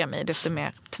övertyga mig, desto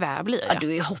mer tvär blir jag. Ja,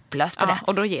 du är hopplös på det.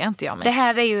 Och då ger inte jag mig. Det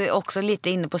här är ju också lite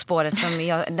inne på spåret som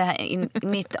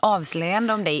mitt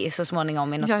avslöjande om dig så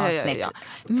småningom i något avsnitt.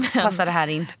 Ja. Passar det här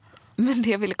in? Men det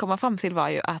jag ville komma fram till var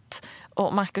ju att,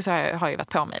 och Marcus har ju varit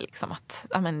på mig liksom att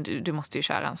men du måste ju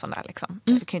köra en sån där liksom.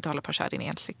 Du kan ju inte hålla på att köra din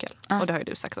elcykel. Och det har ju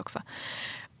du sagt också.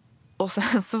 Och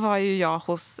sen så var ju jag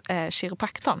hos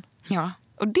kiropraktorn. Ja.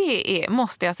 Och det är,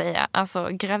 måste jag säga, alltså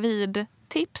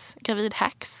gravidtips,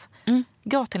 gravidhacks.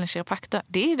 Gå till en kiropraktor.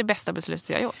 Det är det bästa beslutet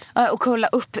jag har gjort. Och kolla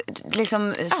upp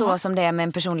liksom så som det är med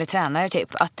en personlig tränare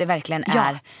typ. Att det verkligen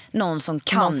är någon som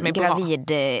kan någon som är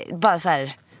gravid. Bara så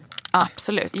här.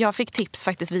 Absolut. Jag fick tips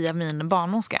faktiskt via min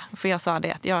barnmorska. För jag sa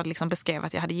det att jag liksom beskrev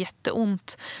att jag hade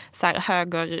jätteont så här,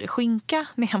 höger skinka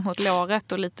ner mot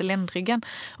låret och lite ländryggen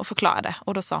och förklarade.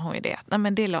 Och då sa hon ju det att nej,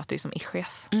 men det låter ju som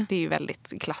ischias. Det är ju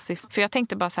väldigt klassiskt. För jag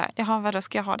tänkte bara så här, jaha, vadå,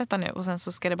 ska jag ha detta nu? Och sen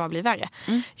så ska det bara bli värre.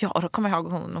 Ja, och då kommer jag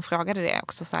ihåg hon frågade det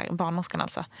också, så här, barnmorskan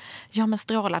alltså. Ja, men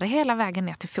strålade hela vägen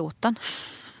ner till foten?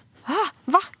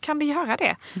 Va? Kan det göra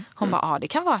det? Hon bara, det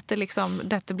kan vara att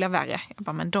det blir värre. Jag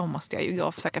bara, men då måste jag ju gå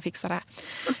och försöka fixa det här.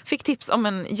 Fick tips om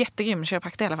en jättegrym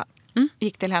kiropraktor i alla fall.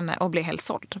 Gick till henne och blev helt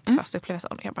såld på första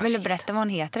upplevelsen. Vill du berätta vad hon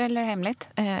heter eller hemligt?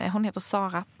 Hon heter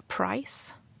Sarah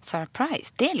Price. Sarah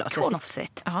Price, det låter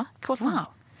snofsigt. Ja, coolt. Wow.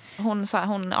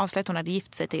 Hon avslöjade att hon hade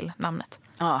gift sig till namnet.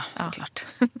 Ja, såklart.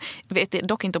 Vet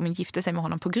dock inte om hon gifte sig med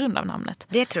honom på grund av namnet.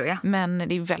 Det tror jag. Men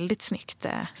det är väldigt snyggt.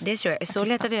 Det tror jag. Så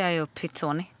letade jag ju upp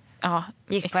Pizzoni. Ja,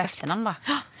 gick exakt. på efternamn bara.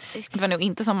 Det var nog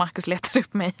inte som Marcus letade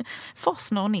upp mig.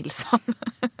 Forsnor Nilsson.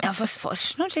 Ja, fast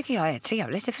Forsnor tycker jag är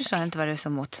trevligt. Jag förstår inte vad du är så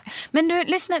emot. Men du,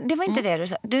 lyssna, det var inte det du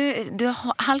sa. Du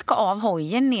halkade av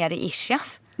hojen ner i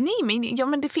ischias. Nej,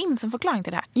 men det finns en förklaring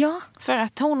till det här. Ja. För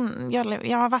att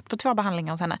jag har varit på 2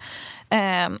 behandlingar hos henne.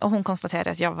 Och hon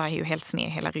konstaterade att jag var ju helt sned i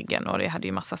hela ryggen. Och det hade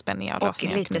ju massa spänningar. Och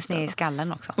lite sned i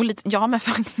skallen också. Och lite, ja, men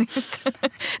faktiskt.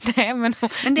 Men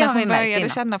det har vi hon märkt började innan.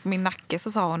 känna på min nacke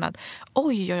så sa hon att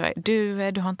oj,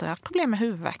 du har inte haft problem med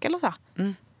huvudvärk eller så?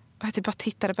 Och jag typ bara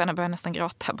tittade på henne och började nästan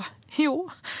gråta. Jag bara, jo,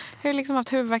 jag har liksom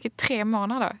haft huvudvärk i 3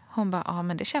 månader. Hon bara, ja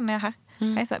men det känner jag här.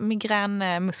 Jag är så här,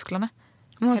 migränmusklerna.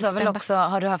 Hon sa väl också,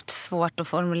 har du haft svårt att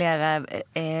formulera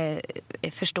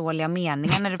förståeliga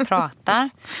meningar när du pratar?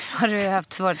 Har du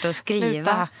haft svårt att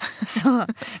skriva så,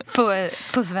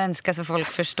 på svenska så folk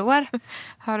förstår?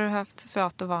 Har du haft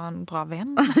svårt att vara en bra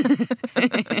vän?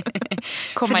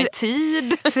 Komma i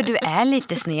tid? För du är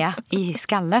lite sned i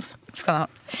skallen.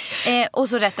 Och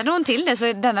så rättade hon till det.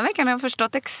 Så denna veckan har jag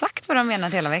förstått exakt vad de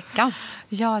menat hela veckan.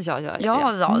 Ja.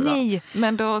 Nej,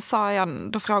 men då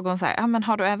frågade hon så här, men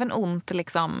har du även ont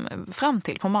liksom fram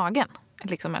till på magen?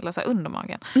 Liksom, eller så här under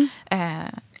magen.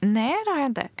 Nej, det har jag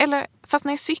inte. Eller, fast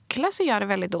när jag cyklar så gör det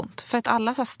väldigt ont. För att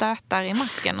alla så här stötar i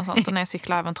marken och sånt. Och när jag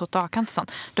cyklar även trottoarkant och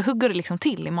sånt. Då hugger det liksom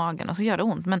till i magen och så gör det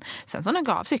ont. Men sen så när jag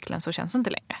går av cykeln så känns det inte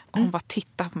längre. Och hon bara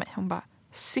tittar på mig. Hon bara,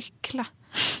 cykla.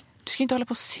 Du ska inte hålla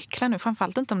på att cykla nu.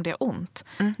 Framförallt inte om det är ont.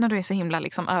 När du är så himla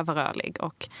liksom överrörlig.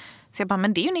 Och så jag bara,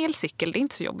 men det är ju en elcykel. Det är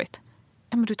inte så jobbigt.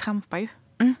 Ja, men du trampar ju.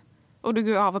 Och du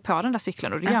går av och på den där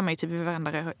cykeln. Och det gör man ju typ vid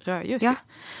varenda rödljus.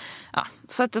 Ja,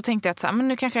 så att då tänkte jag att så här, men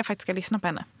nu kanske jag faktiskt ska lyssna på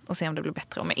henne och se om det blir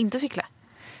bättre om jag inte cyklar.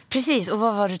 Precis, och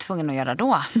vad var du tvungen att göra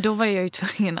då? Då var jag ju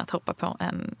tvungen att hoppa på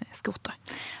en skoter.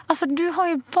 Alltså du har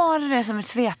ju bara det som ett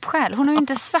svepskäl. Hon har ju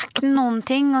inte sagt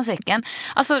någonting om cykeln.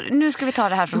 Alltså nu ska vi ta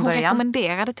det här från början. Hon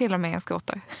rekommenderade till och med en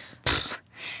skoter.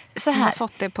 Så här. Jag har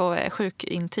fått det på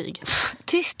sjukintyg.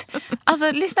 Tyst.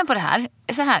 Alltså lyssna på det här.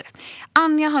 Så här.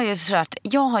 Anja har ju kört,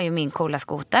 jag har ju min coola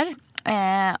skoter.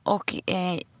 Och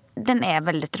den är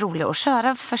väldigt rolig att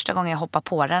köra. Första gången jag hoppade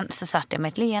på den så satt jag med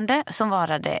ett leende som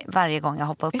varade varje gång jag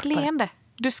hoppade upp. Ett leende?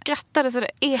 Du skrattade så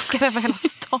det ekade över hela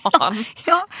stan.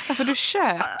 Ja. Alltså du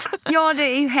tjöt. Ja, det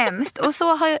är ju hemskt. Och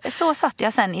så satt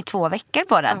jag sen i 2 veckor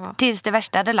på den. Ja. Tills det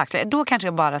värsta hade lagt sig. Då kanske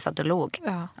jag bara satt och låg.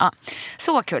 Ja.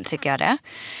 Så kul tycker jag det.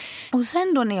 Och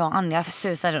sen då när jag och Anja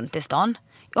susar runt i stan.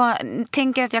 Jag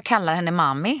tänker att jag kallar henne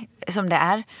Mami, som det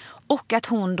är. Och att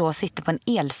hon då sitter på en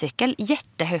elcykel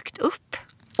jättehögt upp.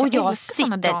 Och jag älskar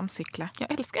såna damcyklar.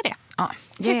 Jag älskar det. Ja,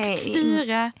 högt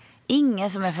styre. ingen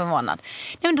som är förvånad.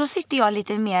 Nej, men då sitter jag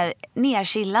lite mer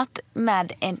nerchillat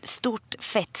med en stort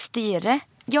fett styre.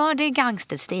 Ja, det är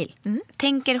gangsterstil.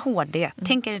 Tänker HD,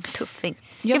 tänker tuffing.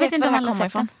 Jag vet inte om var alla det kommer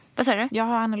sett ifrån. den. Vad sa du? Jag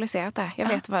har analyserat det. Jag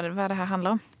vet vad det här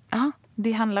handlar om. Ja.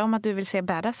 Det handlar om att du vill se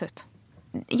badass ut.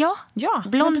 Ja, Ja,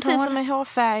 blond men precis hår. som med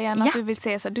hårfärgen. Ja. Att du vill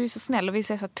se så, du är så snäll och vill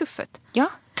se så tuff ut. Ja,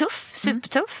 tuff,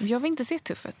 supertuff. Jag vill inte se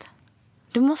tuff ut.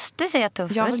 Du måste säga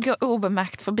tuff Jag vill ut. gå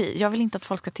obemärkt förbi. Jag vill inte att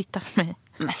folk ska titta på mig.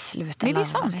 Men sluta. Nej, det är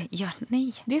larva sant. dig. Ja,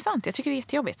 nej. Det är sant, jag tycker det är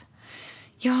jättejobbigt.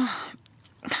 Ja,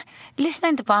 lyssna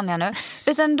inte på Anja nu.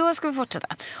 Utan då ska vi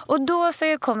fortsätta. Och då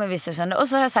så kommer vi susande. Och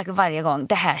så har jag sagt varje gång,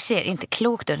 det här ser inte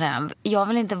klokt ut. Jag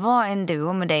vill inte vara en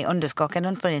duo med dig om du ska åka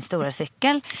runt på din stora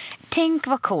cykel. Tänk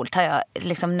vad coolt har jag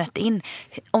liksom nött in.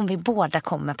 Om vi båda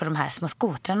kommer på de här små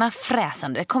skotrarna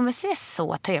fräsande. Det kommer se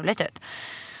så trevligt ut.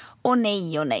 Och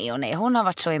nej, och nej, och nej. Hon har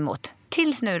varit så emot.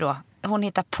 Tills nu då. Hon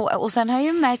hittar på. Och sen har jag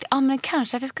ju märkt, men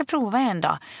kanske att jag ska prova en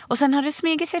dag. Och sen har det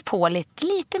smugit sig på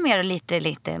lite mer och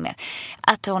lite mer.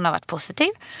 Att hon har varit positiv.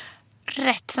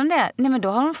 Rätt som det är. Nej, men då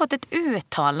har hon fått ett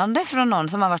uttalande från någon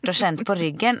som har varit och känt på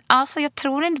ryggen. Alltså jag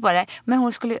tror inte på det.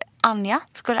 Men Anja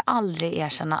skulle aldrig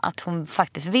erkänna att hon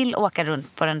faktiskt vill åka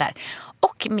runt på den där.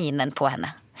 Och minen på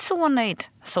henne. Så nöjd,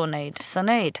 så nöjd, så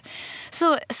nöjd.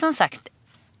 Så som sagt,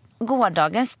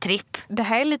 gårdagens tripp. Det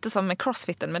här är lite som med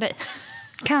crossfitten med dig.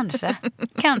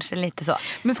 Kanske lite så.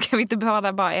 Men ska vi inte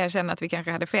båda bara erkänna att vi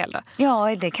kanske hade fel då?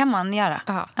 Ja, det kan man göra.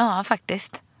 Ja. Ja,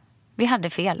 faktiskt. Vi hade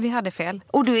fel. Vi hade fel.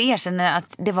 Och du erkänner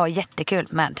att det var jättekul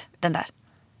med den där.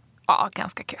 Ja,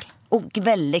 ganska kul. Och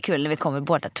väldigt kul när vi kommer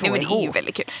båda två Nej, men det är ju ihop.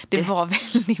 väldigt kul. Det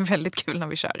var väldigt kul när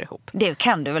vi kör ihop. Det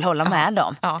kan du väl hålla med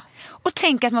om. Ja. Och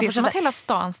tänk att man Det är får som att hela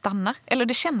stan stannar. Eller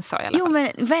det känns så i alla fall. Jo,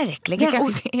 men verkligen. Det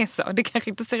kanske inte är så. Det kanske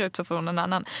inte ser ut så för någon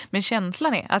annan. Men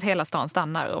känslan är att hela stan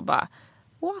stannar och bara...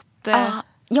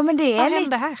 Ja, men det är vad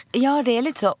hände här? Ja, det är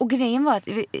lite så. Och grejen var att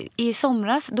i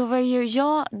somras, då var ju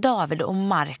jag, David och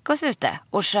Marcus ute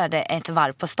och körde ett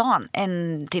varv på stan.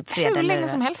 En typ fredag. Hur länge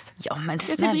som helst. Ja, men jag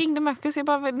snälla. typ ringde Marcus, jag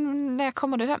bara, när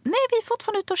kommer du hem? Nej, vi är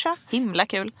fortfarande ute och kör. Himla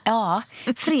kul. Ja,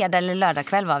 fredag eller lördag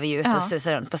kväll var vi ju ute och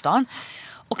susade runt på stan.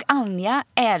 Och Anja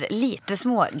är lite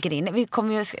smågrin.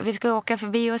 Vi ska åka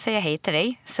förbi och säga hej till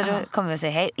dig. Så då kommer vi att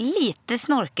säga hej. Lite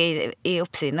snorka i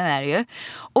uppsidan är det ju.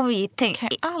 Och vi tänker... Kan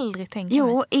jag aldrig tänka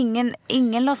Jo,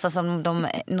 ingen låtsas som de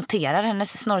noterar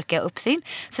hennes snorkiga uppsyn.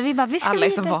 Så vi bara, vi ska alla är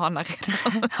vidare. så vana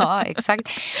redan. Ja, exakt.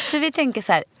 Så vi tänker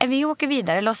så här, vi åker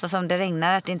vidare, låtsas som det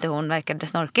regnar, att inte hon verkade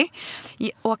snorkig.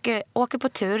 Åker på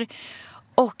tur.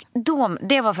 Och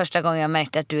det var första gången jag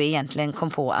märkte att du egentligen kom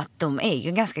på att de är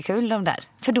ju ganska kul de där.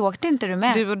 För då åkte inte du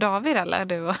med. Du och David eller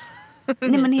du och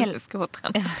Nej, men hela...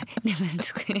 skåtran. Nej,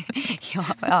 men...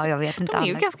 ja, jag vet inte. De är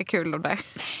ju ganska kul de där.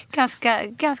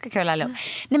 Ganska kul allihop.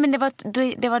 Nej, men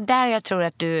det var där jag tror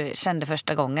att du kände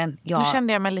första gången. Ja. Nu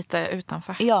kände jag mig lite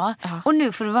utanför. Ja, och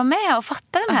nu får du vara med och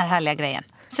fatta den här härliga grejen.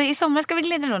 Så i sommar ska vi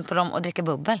glida runt på dem och dricka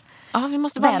bubbel. Ja, vi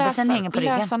måste bara hänger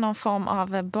lösa någon form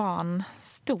av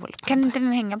barnstol. Kan inte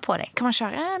den hänga på dig? Kan man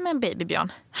köra med en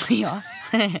babybjörn? Ja,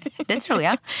 det tror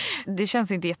jag. Det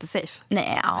känns inte jättesafe. Nej,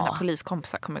 Mina ja.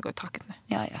 poliskompisar kommer gå i taket nu.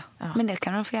 Ja. Men det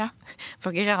kan de få göra.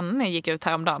 För grannen gick ut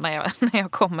häromdagen när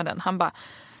jag kom med den. Han bara,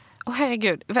 åh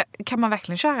herregud, kan man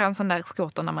verkligen köra en sån där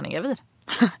skoter när man är gravid?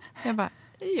 Jag bara,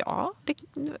 ja, det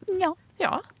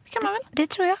kan man väl. Det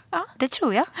tror jag. Ja. Det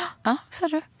tror jag. Ja, sa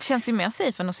du. Det känns ju mer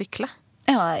safe än att cykla.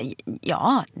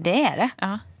 Ja, det är det.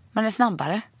 Ja. Man är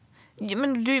snabbare. Ja,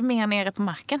 men du är mer nere på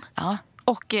marken. Ja.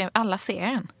 Och alla ser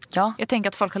en. Ja. Jag tänker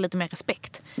att folk har lite mer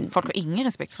respekt. Folk har ingen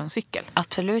respekt för en cykel.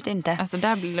 Absolut inte. Alltså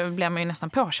där blir man ju nästan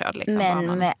påkörd. Liksom,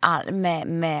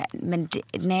 men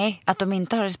nej, att de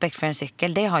inte har respekt för en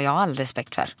cykel, det har jag all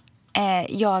respekt för.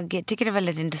 Jag tycker det är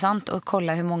väldigt intressant att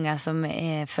kolla hur många som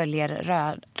följer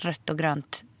rött och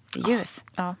grönt ljus.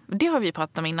 Ja, det har vi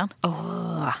pratat om innan.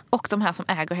 Och de här som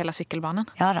äger hela cykelbanan.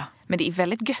 Ja då. Men det är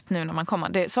väldigt gött nu när man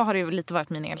kommer. Så har det ju lite varit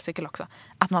min elcykel också.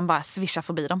 Att man bara svischar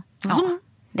förbi dem. Ja,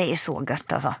 det är så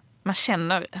gött alltså. Man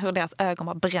känner hur deras ögon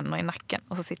bara bränner i nacken.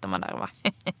 Och så sitter man där och bara...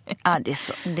 Ja, det är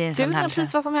en du sån undrar här...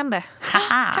 precis vad som hände.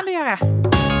 Kan du göra?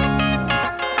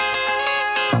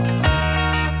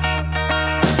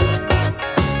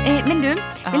 Men du,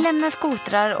 vi lämnar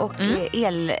skotrar och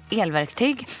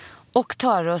elverktyg och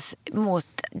tar oss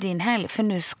mot din helg. För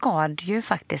nu ska du ju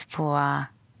faktiskt på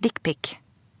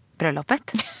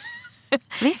dickpick-bröllopet.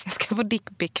 Visst. Jag ska på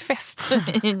dickpick-fest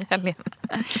i helgen.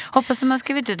 Hoppas att man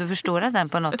skrivit ut och förstorat den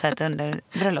på något sätt under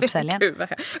bröllopshelgen.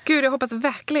 Gud, jag hoppas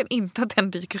verkligen inte att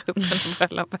den dyker upp under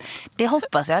bröllopet. Det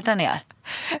hoppas jag att den gör.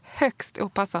 Högst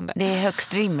opassande. Det är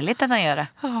högst rimligt att den gör det.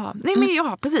 Ja, nej, men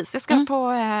ja, precis. Jag ska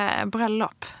på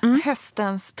bröllop.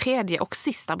 Höstens 3:e och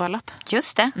sista bröllop.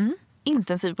 Just det.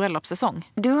 Intensiv bröllopssäsong.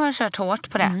 Du har kört hårt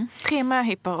på det. 3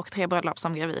 möhippor och 3 bröllop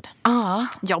som gravid. Ja,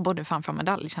 Jag borde fan få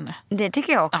medalj, känner jag. det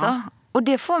tycker jag också. Ja. Och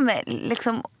det får mig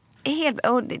liksom...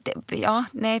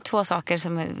 två saker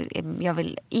som jag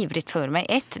vill ivrigt för mig.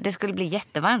 1, det skulle bli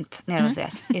jättevarmt nere hos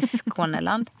er i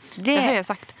Skåneland. Det har jag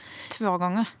sagt 2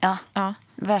 gånger. Ja.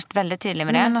 Värst väldigt tydlig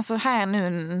med det. Men alltså här nu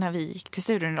när vi gick till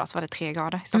studion idag så var det 3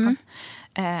 grader i Stockholm.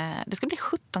 Det ska bli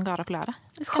 17 grader på lördag.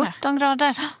 17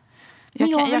 grader. Men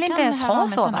jag vill inte ens ha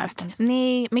så varmt.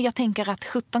 Nej, men jag tänker att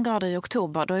 17 grader i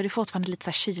oktober, då är det fortfarande lite så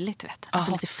här kyligt, vet.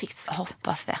 Alltså lite friskt. Jag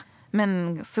hoppas det.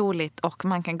 Men soligt och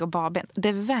man kan gå barbent.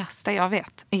 Det värsta jag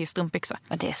vet är ju strumpbyxor.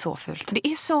 Men det är så fult. Det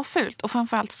är så fult. Och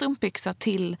framförallt strumpbyxor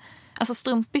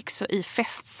i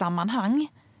festsammanhang.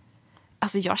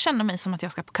 Alltså jag känner mig som att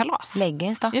jag ska på kalas.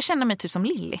 Leggings då? Jag känner mig typ som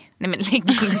Lilly. Nej men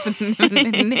leggings.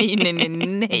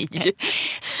 nej.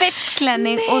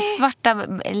 Spetsklänning och svarta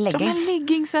leggings. De här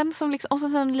leggingsen som liksom, och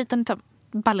så en liten typ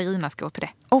ballerinaskor till det.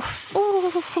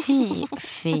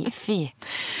 Fy.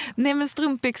 Nej men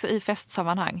strumpbyxor i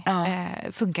festsammanhang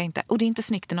funkar inte. Och det är inte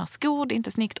snyggt i några skor, det är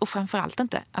inte snyggt. Och framförallt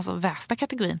inte, alltså värsta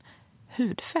kategorin,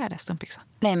 hudfärgade strumpbyxor.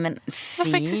 Nej men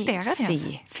varför existerar det ens?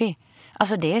 Fy.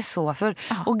 Alltså det är så fult.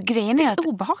 Och grejen är det är att... så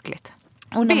obehagligt.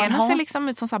 Och när benen ser liksom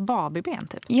ut som så här Barbie-ben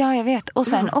typ. Ja, jag vet. Och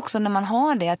sen också när man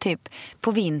har det typ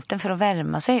på vintern för att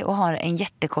värma sig och har en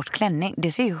jättekort klänning.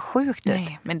 Det ser ju sjukt ut.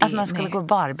 Men att man skulle gå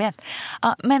barbent.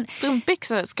 Ja, men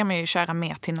strumpbyxor ska man ju köra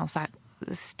mer till någon så här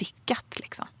stickat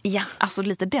liksom. Ja. Alltså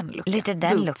lite den looken. Lite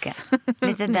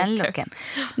den looken.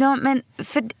 Ja, men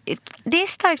för det är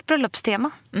starkt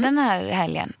bröllopstema den här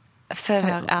helgen.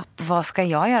 För att vad ska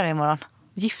jag göra imorgon?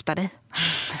 Gifta dig.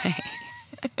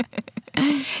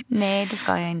 Nej, det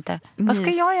ska jag inte. Vad ska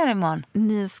jag göra imorgon?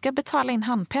 Ni ska betala in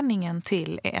handpenningen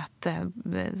till ett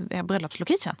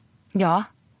bröllopslocation. Ja,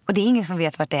 och det är ingen som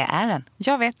vet vart det är än.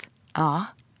 Jag vet. Ja,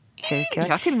 kul. Jag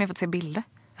har till och med fått se bilder.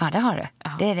 Ja, det har du.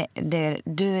 Ja.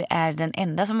 Du är den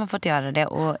enda som har fått göra det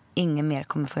och ingen mer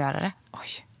kommer få göra det.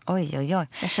 Oj.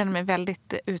 Jag känner mig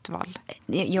väldigt utvald.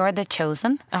 You're the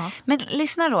chosen. Ja. Men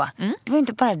lyssna då. Det var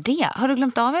inte bara det. Har du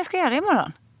glömt av vad jag ska göra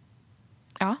imorgon?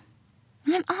 Ja.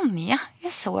 Men Anja, jag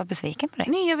är så besviken på dig.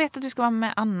 Nej, jag vet att du ska vara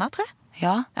med Anna, tror jag.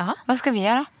 Ja. Aha. Vad ska vi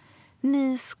göra?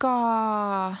 Ni ska...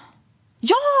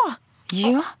 Ja!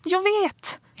 Jag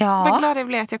vet! Ja. Vad glad jag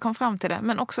blev att jag kom fram till det.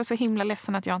 Men också så himla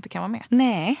ledsen att jag inte kan vara med.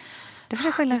 Nej. Det får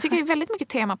du skylla. Jag tycker det är väldigt mycket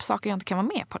tema på saker jag inte kan vara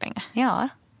med på längre. Ja.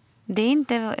 Det är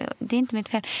inte mitt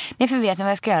fel. Nej, för vet ni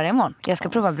vad jag ska göra imorgon? Jag ska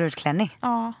prova brudklänning.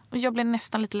 Ja, och jag blev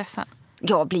nästan lite ledsen.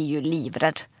 Jag blir ju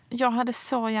livrädd. Jag hade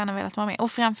så gärna velat vara med.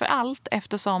 Och framför allt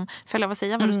eftersom, får jag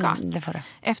säga vad du ska? Det får du.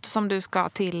 Eftersom du ska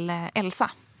till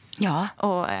Elsa. Ja.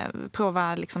 Och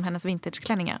prova liksom hennes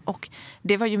vintageklänningar. Och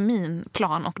det var ju min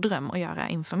plan och dröm att göra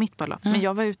inför mitt bröllop. Men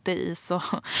jag var ute i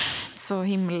så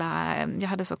himla... Jag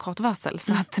hade så kort varsel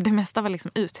så att det mesta var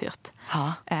liksom uthyrt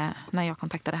när jag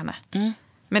kontaktade henne.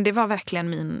 Men det var verkligen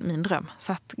min dröm.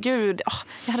 Så att gud,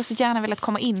 jag hade så gärna velat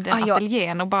komma in i den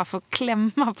ateljén och bara få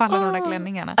klämma på alla de där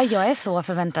klänningarna. Jag är så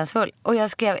förväntansfull. Och jag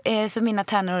skrev, så mina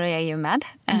tärnor är ju med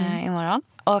imorgon.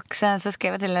 Och sen så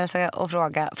skrev jag till Elsa och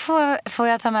frågade, får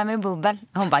jag ta med mig bubbel?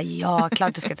 Hon bara, ja,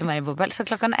 klart du ska ta med dig bubbel. Så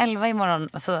 11:00 imorgon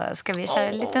så ska vi köra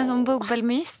en liten sån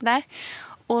bubbelmys där.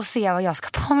 Och se vad jag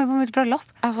ska på mig på mitt bröllop.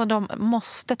 Alltså de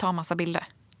måste ta massa bilder.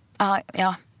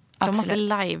 Ja. De måste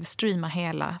livestreama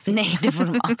hela filmen. Nej, det får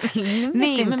de absolut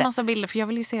Nej, inte. med massa bilder, för jag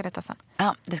vill ju se detta sen.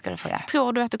 Ja, det ska du få göra.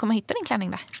 Tror du att du kommer hitta din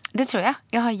klänning där? Det tror jag.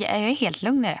 Jag är helt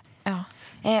lugn i det. Ja.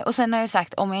 Och sen har jag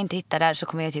sagt, om jag inte hittar där så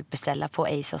kommer jag typ beställa på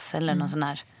ASOS eller någon sån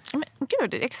här. Men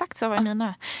gud, exakt så var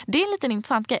mina. Det är en liten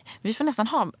intressant grej. Vi får nästan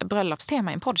ha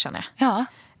bröllopstema i en podd, känner jag.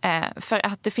 Ja. För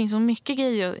att det finns så mycket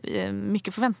grejer,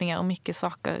 mycket förväntningar och mycket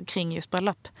saker kring just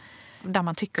bröllop. Där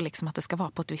man tycker liksom att det ska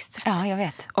vara på ett visst sätt. Ja, jag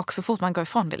vet. Och så fort man går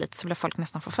ifrån det lite så blir folk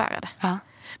nästan förfärade. Ja.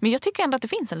 Men jag tycker ändå att det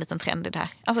finns en liten trend i det här.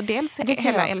 Alltså dels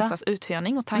hela Elsas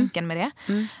uthyrning och tanken med det.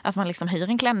 Att man liksom hyr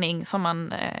en klänning som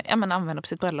man använder på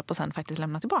sitt bröllop och sen faktiskt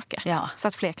lämnar tillbaka. Ja. Så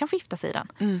att fler kan få gifta sig i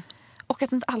den. Och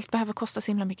att inte allt behöver kosta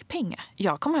så himla mycket pengar.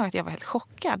 Jag kommer ihåg att jag var helt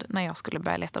chockad när jag skulle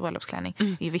börja leta bröllopsklänning.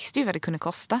 Jag visste ju vad det kunde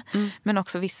kosta. Men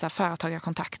också vissa företag jag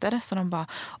kontaktade. Så de bara,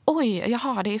 oj,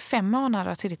 jaha, det är 5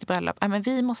 månader till ditt bröllop. Men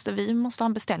vi måste ha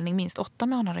en beställning minst 8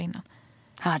 månader innan.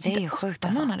 Ja, det är ju sjukt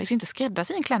alltså. 8 månader, det är ju inte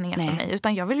skräddarsy en klänning efter mig.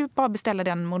 Utan jag vill ju bara beställa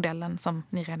den modellen som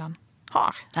ni redan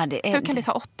har. Ja, Hur kan det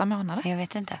ta 8 månader? Jag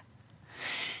vet inte.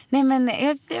 Nej, men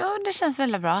det känns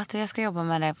väldigt bra att jag ska jobba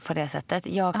med det på det sättet.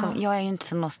 Jag är ju inte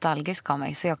så nostalgisk av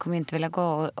mig, så jag kommer inte vilja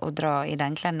gå och dra i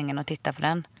den klänningen och titta på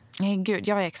den. Nej, gud,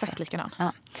 jag är exakt likadan.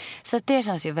 Ja. Så att det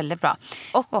känns ju väldigt bra.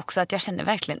 Och också att jag känner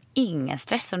verkligen ingen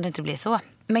stress om det inte blir så.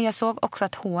 Men jag såg också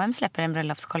att H&M släpper en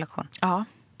bröllopskollektion. Ja,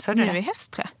 såg du nu det? i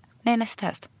höst tror jag. Nej, nästa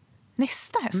höst.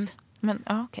 Nästa höst? Men,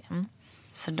 ja, okej. Mm.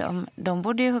 Så de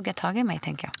borde ju hugga tag i mig,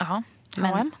 tänker jag. Ja, Men-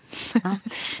 H&M. Ja.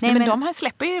 Nej, men de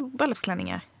släpper ju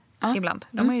bröllopsklänningar ibland.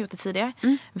 De har ju gjort det tidigare.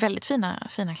 Mm. Väldigt fina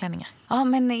klänningar. Ja,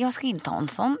 men jag ska inte ha en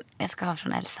sån. Jag ska ha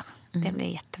från Elsa. Det blir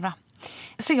jättebra.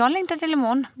 Så jag längtar till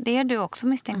imorgon. Det är du också,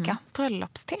 misstänker jag.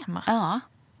 Bröllopstema. Ja,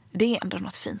 Det är ändå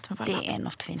något fint med bröllop. det är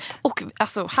något fint. Och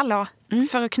alltså, hallå,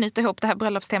 för att knyta ihop det här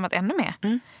bröllopstemat ännu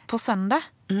mer. På söndag,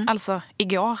 alltså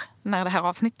igår när det här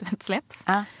avsnittet släpps,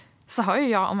 så har ju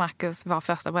jag och Marcus vår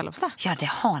första bröllopsdag. Ja, det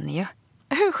har ni ju.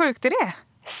 Hur sjukt är det?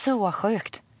 Så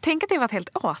sjukt. Tänk att det var ett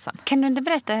helt år sedan. Kan du inte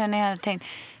berätta hur ni har tänkt?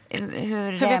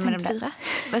 Hur det vi är har med tänkt de där? fira?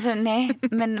 Alltså, nej,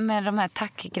 men med de här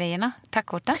tackgrejerna.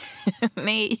 Tackkorten.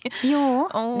 Nej. Jo,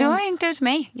 du har hängt ut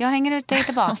mig. Jag hänger ut dig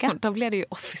tillbaka. Då blir det ju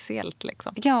officiellt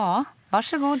liksom. Ja,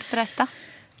 varsågod, berätta.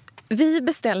 Vi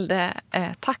beställde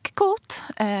tackkort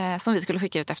som vi skulle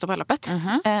skicka ut efter bröllopet.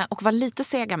 Och var lite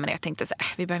sega med det. Jag tänkte så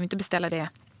här, vi behöver inte beställa det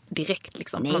direkt.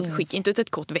 Liksom. Man skickar inte ut ett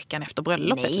kort veckan efter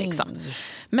bröllopet. Liksom.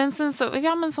 Men sen så,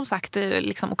 men som sagt,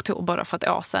 liksom oktober då, för ett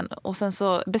år sedan. Och sen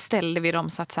så beställde vi dem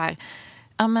så att så här,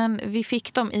 men vi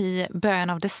fick dem i början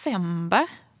av december.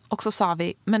 Och så sa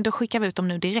vi, men då skickar vi ut dem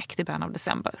nu direkt i början av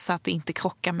december. Så att det inte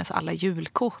krockar med alla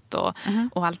julkort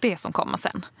och allt det som kommer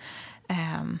sen.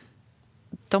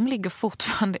 De ligger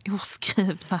fortfarande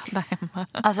oskrivna där hemma.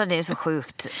 Alltså det är så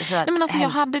sjukt. Så att, Nej, men alltså, jag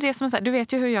hade det som du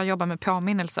vet ju hur jag jobbar med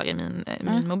påminnelser i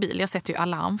min mobil. Jag sätter ju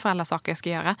alarm för alla saker jag ska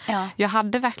göra. Ja. Jag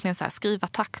hade verkligen så här, skriva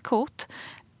tackkort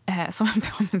som en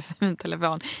påminnelse i min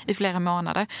telefon i flera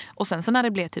månader. Och sen så när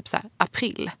det blev typ så här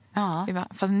april. Ja.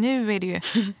 Fast nu är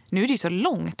det ju så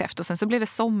långt efter. Sen så blev det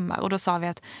sommar och då sa vi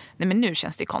att nej, men nu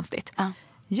känns det ju konstigt.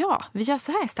 Ja, vi gör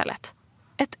så här istället.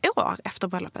 Ett år efter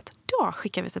bröllopet, då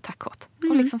skickar vi ett tackkort.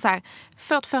 Och liksom så här,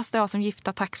 för ett första år som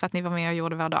gifta, tack för att ni var med och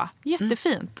gjorde vår dag.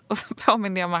 Jättefint. Och så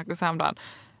påminner jag Marcus häromdagen.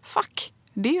 Fuck,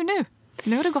 det är ju nu.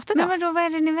 Nu har det gått ett år. Men vadå, vad är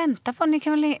det ni väntar på?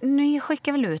 Ni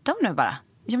skickar väl ut dem nu bara?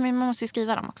 Ja, men man måste ju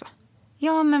skriva dem också.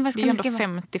 Ja, men vad Det ska är ju ni ändå skriva?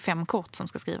 55 kort som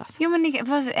ska skrivas. Jo, men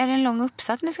är det en lång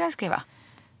uppsats ni ska skriva?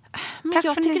 Men Tack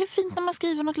jag för tycker ni- det är fint när man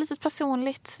skriver något litet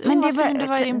personligt. Men Vad fin du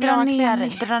var i din blå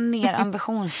klänning. dra ner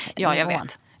ambitionsnivån. Ja, jag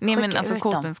vet. Nej, men Skicka alltså ut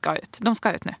dem. korten ska ut. De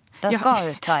ska ut nu. De ska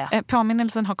ut, sa jag.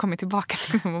 Påminnelsen har kommit tillbaka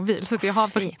till min mobil. Så att jag har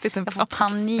på riktigt en Jag får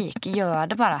panik. Gör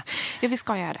det bara. Ja, vi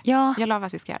ska göra det. Ja. Jag lovar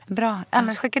att vi ska göra det. Bra.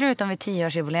 Annars skickar du ut dem vid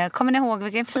 10-årsjubileum. Kommer ni ihåg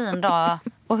vilken fin dag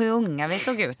och hur unga vi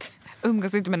såg ut?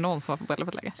 Umgås inte med någon som var på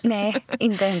bröllopet längre. Nej,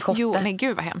 inte en kotte. Jo, nej,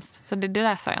 gud vad hemskt. Så det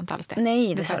där sa jag inte alls det.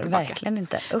 Nej, det sa sa jag du tillbaka. verkligen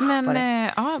inte. Usch, Men vad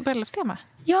det. ja, bröllopstema.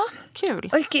 Ja, Kul.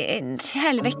 och ett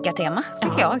härlig vecka-tema,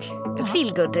 tycker jag.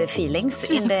 Feel good feelings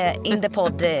in the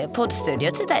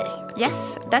poddstudio today.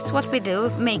 Yes, that's what we do.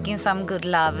 Making some good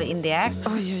love in the air.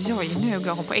 Oj, nu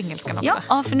går hon på engelskan också.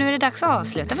 Ja, för nu är det dags att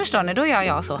avsluta, förstår ni? Då gör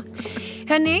jag så.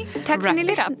 Hörni, tack för att Wrap ni it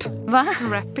lyssnade. up. Va?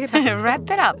 Wrap it up. Wrap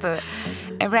it up.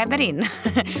 Wrap it in.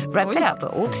 Wrap it up.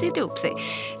 Oopsie doopsie.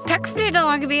 Tack för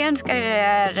idag. Vi önskar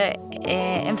er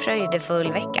en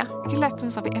fröjdefull vecka. Det lät som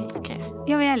du sa vi älskar er.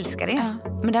 Ja, vi älskar det.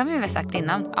 Ja. Men det har vi väl sagt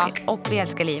innan. Ja. Och vi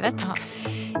älskar livet.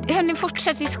 Hörni,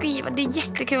 fortsätt skriva. Det är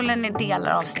jättekul när ni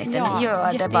delar avsnitten.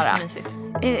 Gör det bara.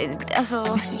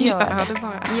 Alltså, gör det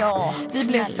bara. Ja, Vi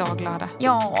blir snälla. så glada.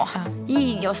 Ja,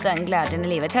 ge oss den glädjen i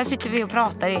livet. Här sitter vi och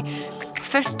pratar i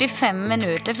 45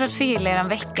 minuter för att fylla er en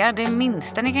vecka. Det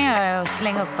minsta ni kan göra är att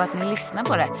slänga upp att ni lyssnar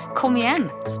på det. Kom igen.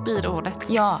 Sprid ordet.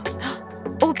 Ja.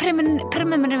 Och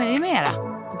prenumerera.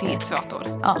 Det är ett svårt ord.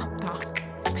 Ja,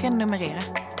 Prenumerera.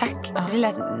 tack. Det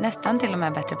lät nästan till och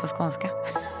med bättre på skånska.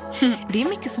 Det är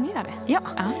mycket som gör det. Ja,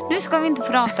 nu ska vi inte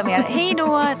prata mer. Hej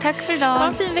då, tack för Ha idag.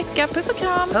 en fin vecka. Puss och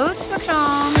kram. Puss och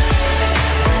kram.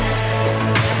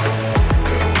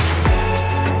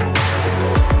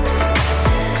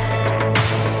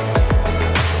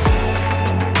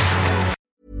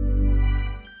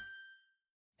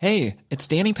 Hey, it's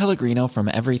Danny Pellegrino from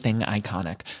Everything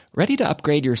Iconic. Ready to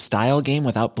upgrade your style game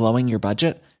without blowing your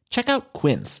budget? Check out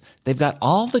Quince. They've got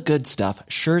all the good stuff,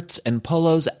 shirts and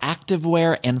polos,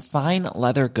 activewear, and fine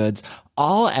leather goods,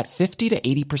 all at 50 to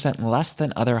 80% less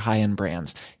than other high-end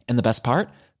brands. And the best part?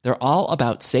 They're all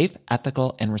about safe,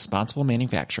 ethical, and responsible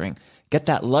manufacturing. Get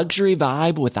that luxury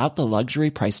vibe without the luxury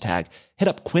price tag. Hit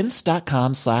up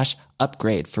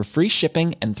quince.com/upgrade for free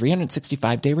shipping and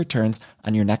 365-day returns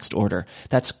on your next order.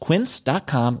 That's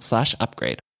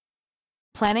quince.com/upgrade.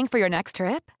 Planning for your next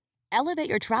trip? Elevate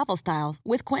your travel style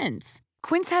with Quince.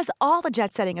 Quince has all the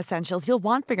jet-setting essentials you'll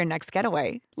want for your next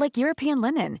getaway, like European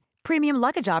linen, premium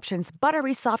luggage options,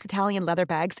 buttery soft Italian leather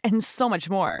bags, and so much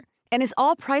more. And is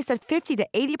all priced at 50 to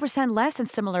 80% less than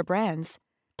similar brands.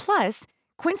 Plus,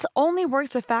 Quince only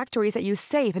works with factories that use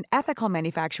safe and ethical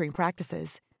manufacturing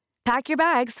practices. Pack your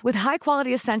bags with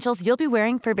high-quality essentials you'll be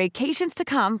wearing for vacations to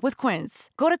come with Quince.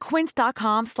 Go to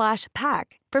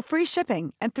quince.com/pack for free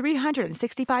shipping and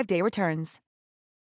 365-day returns.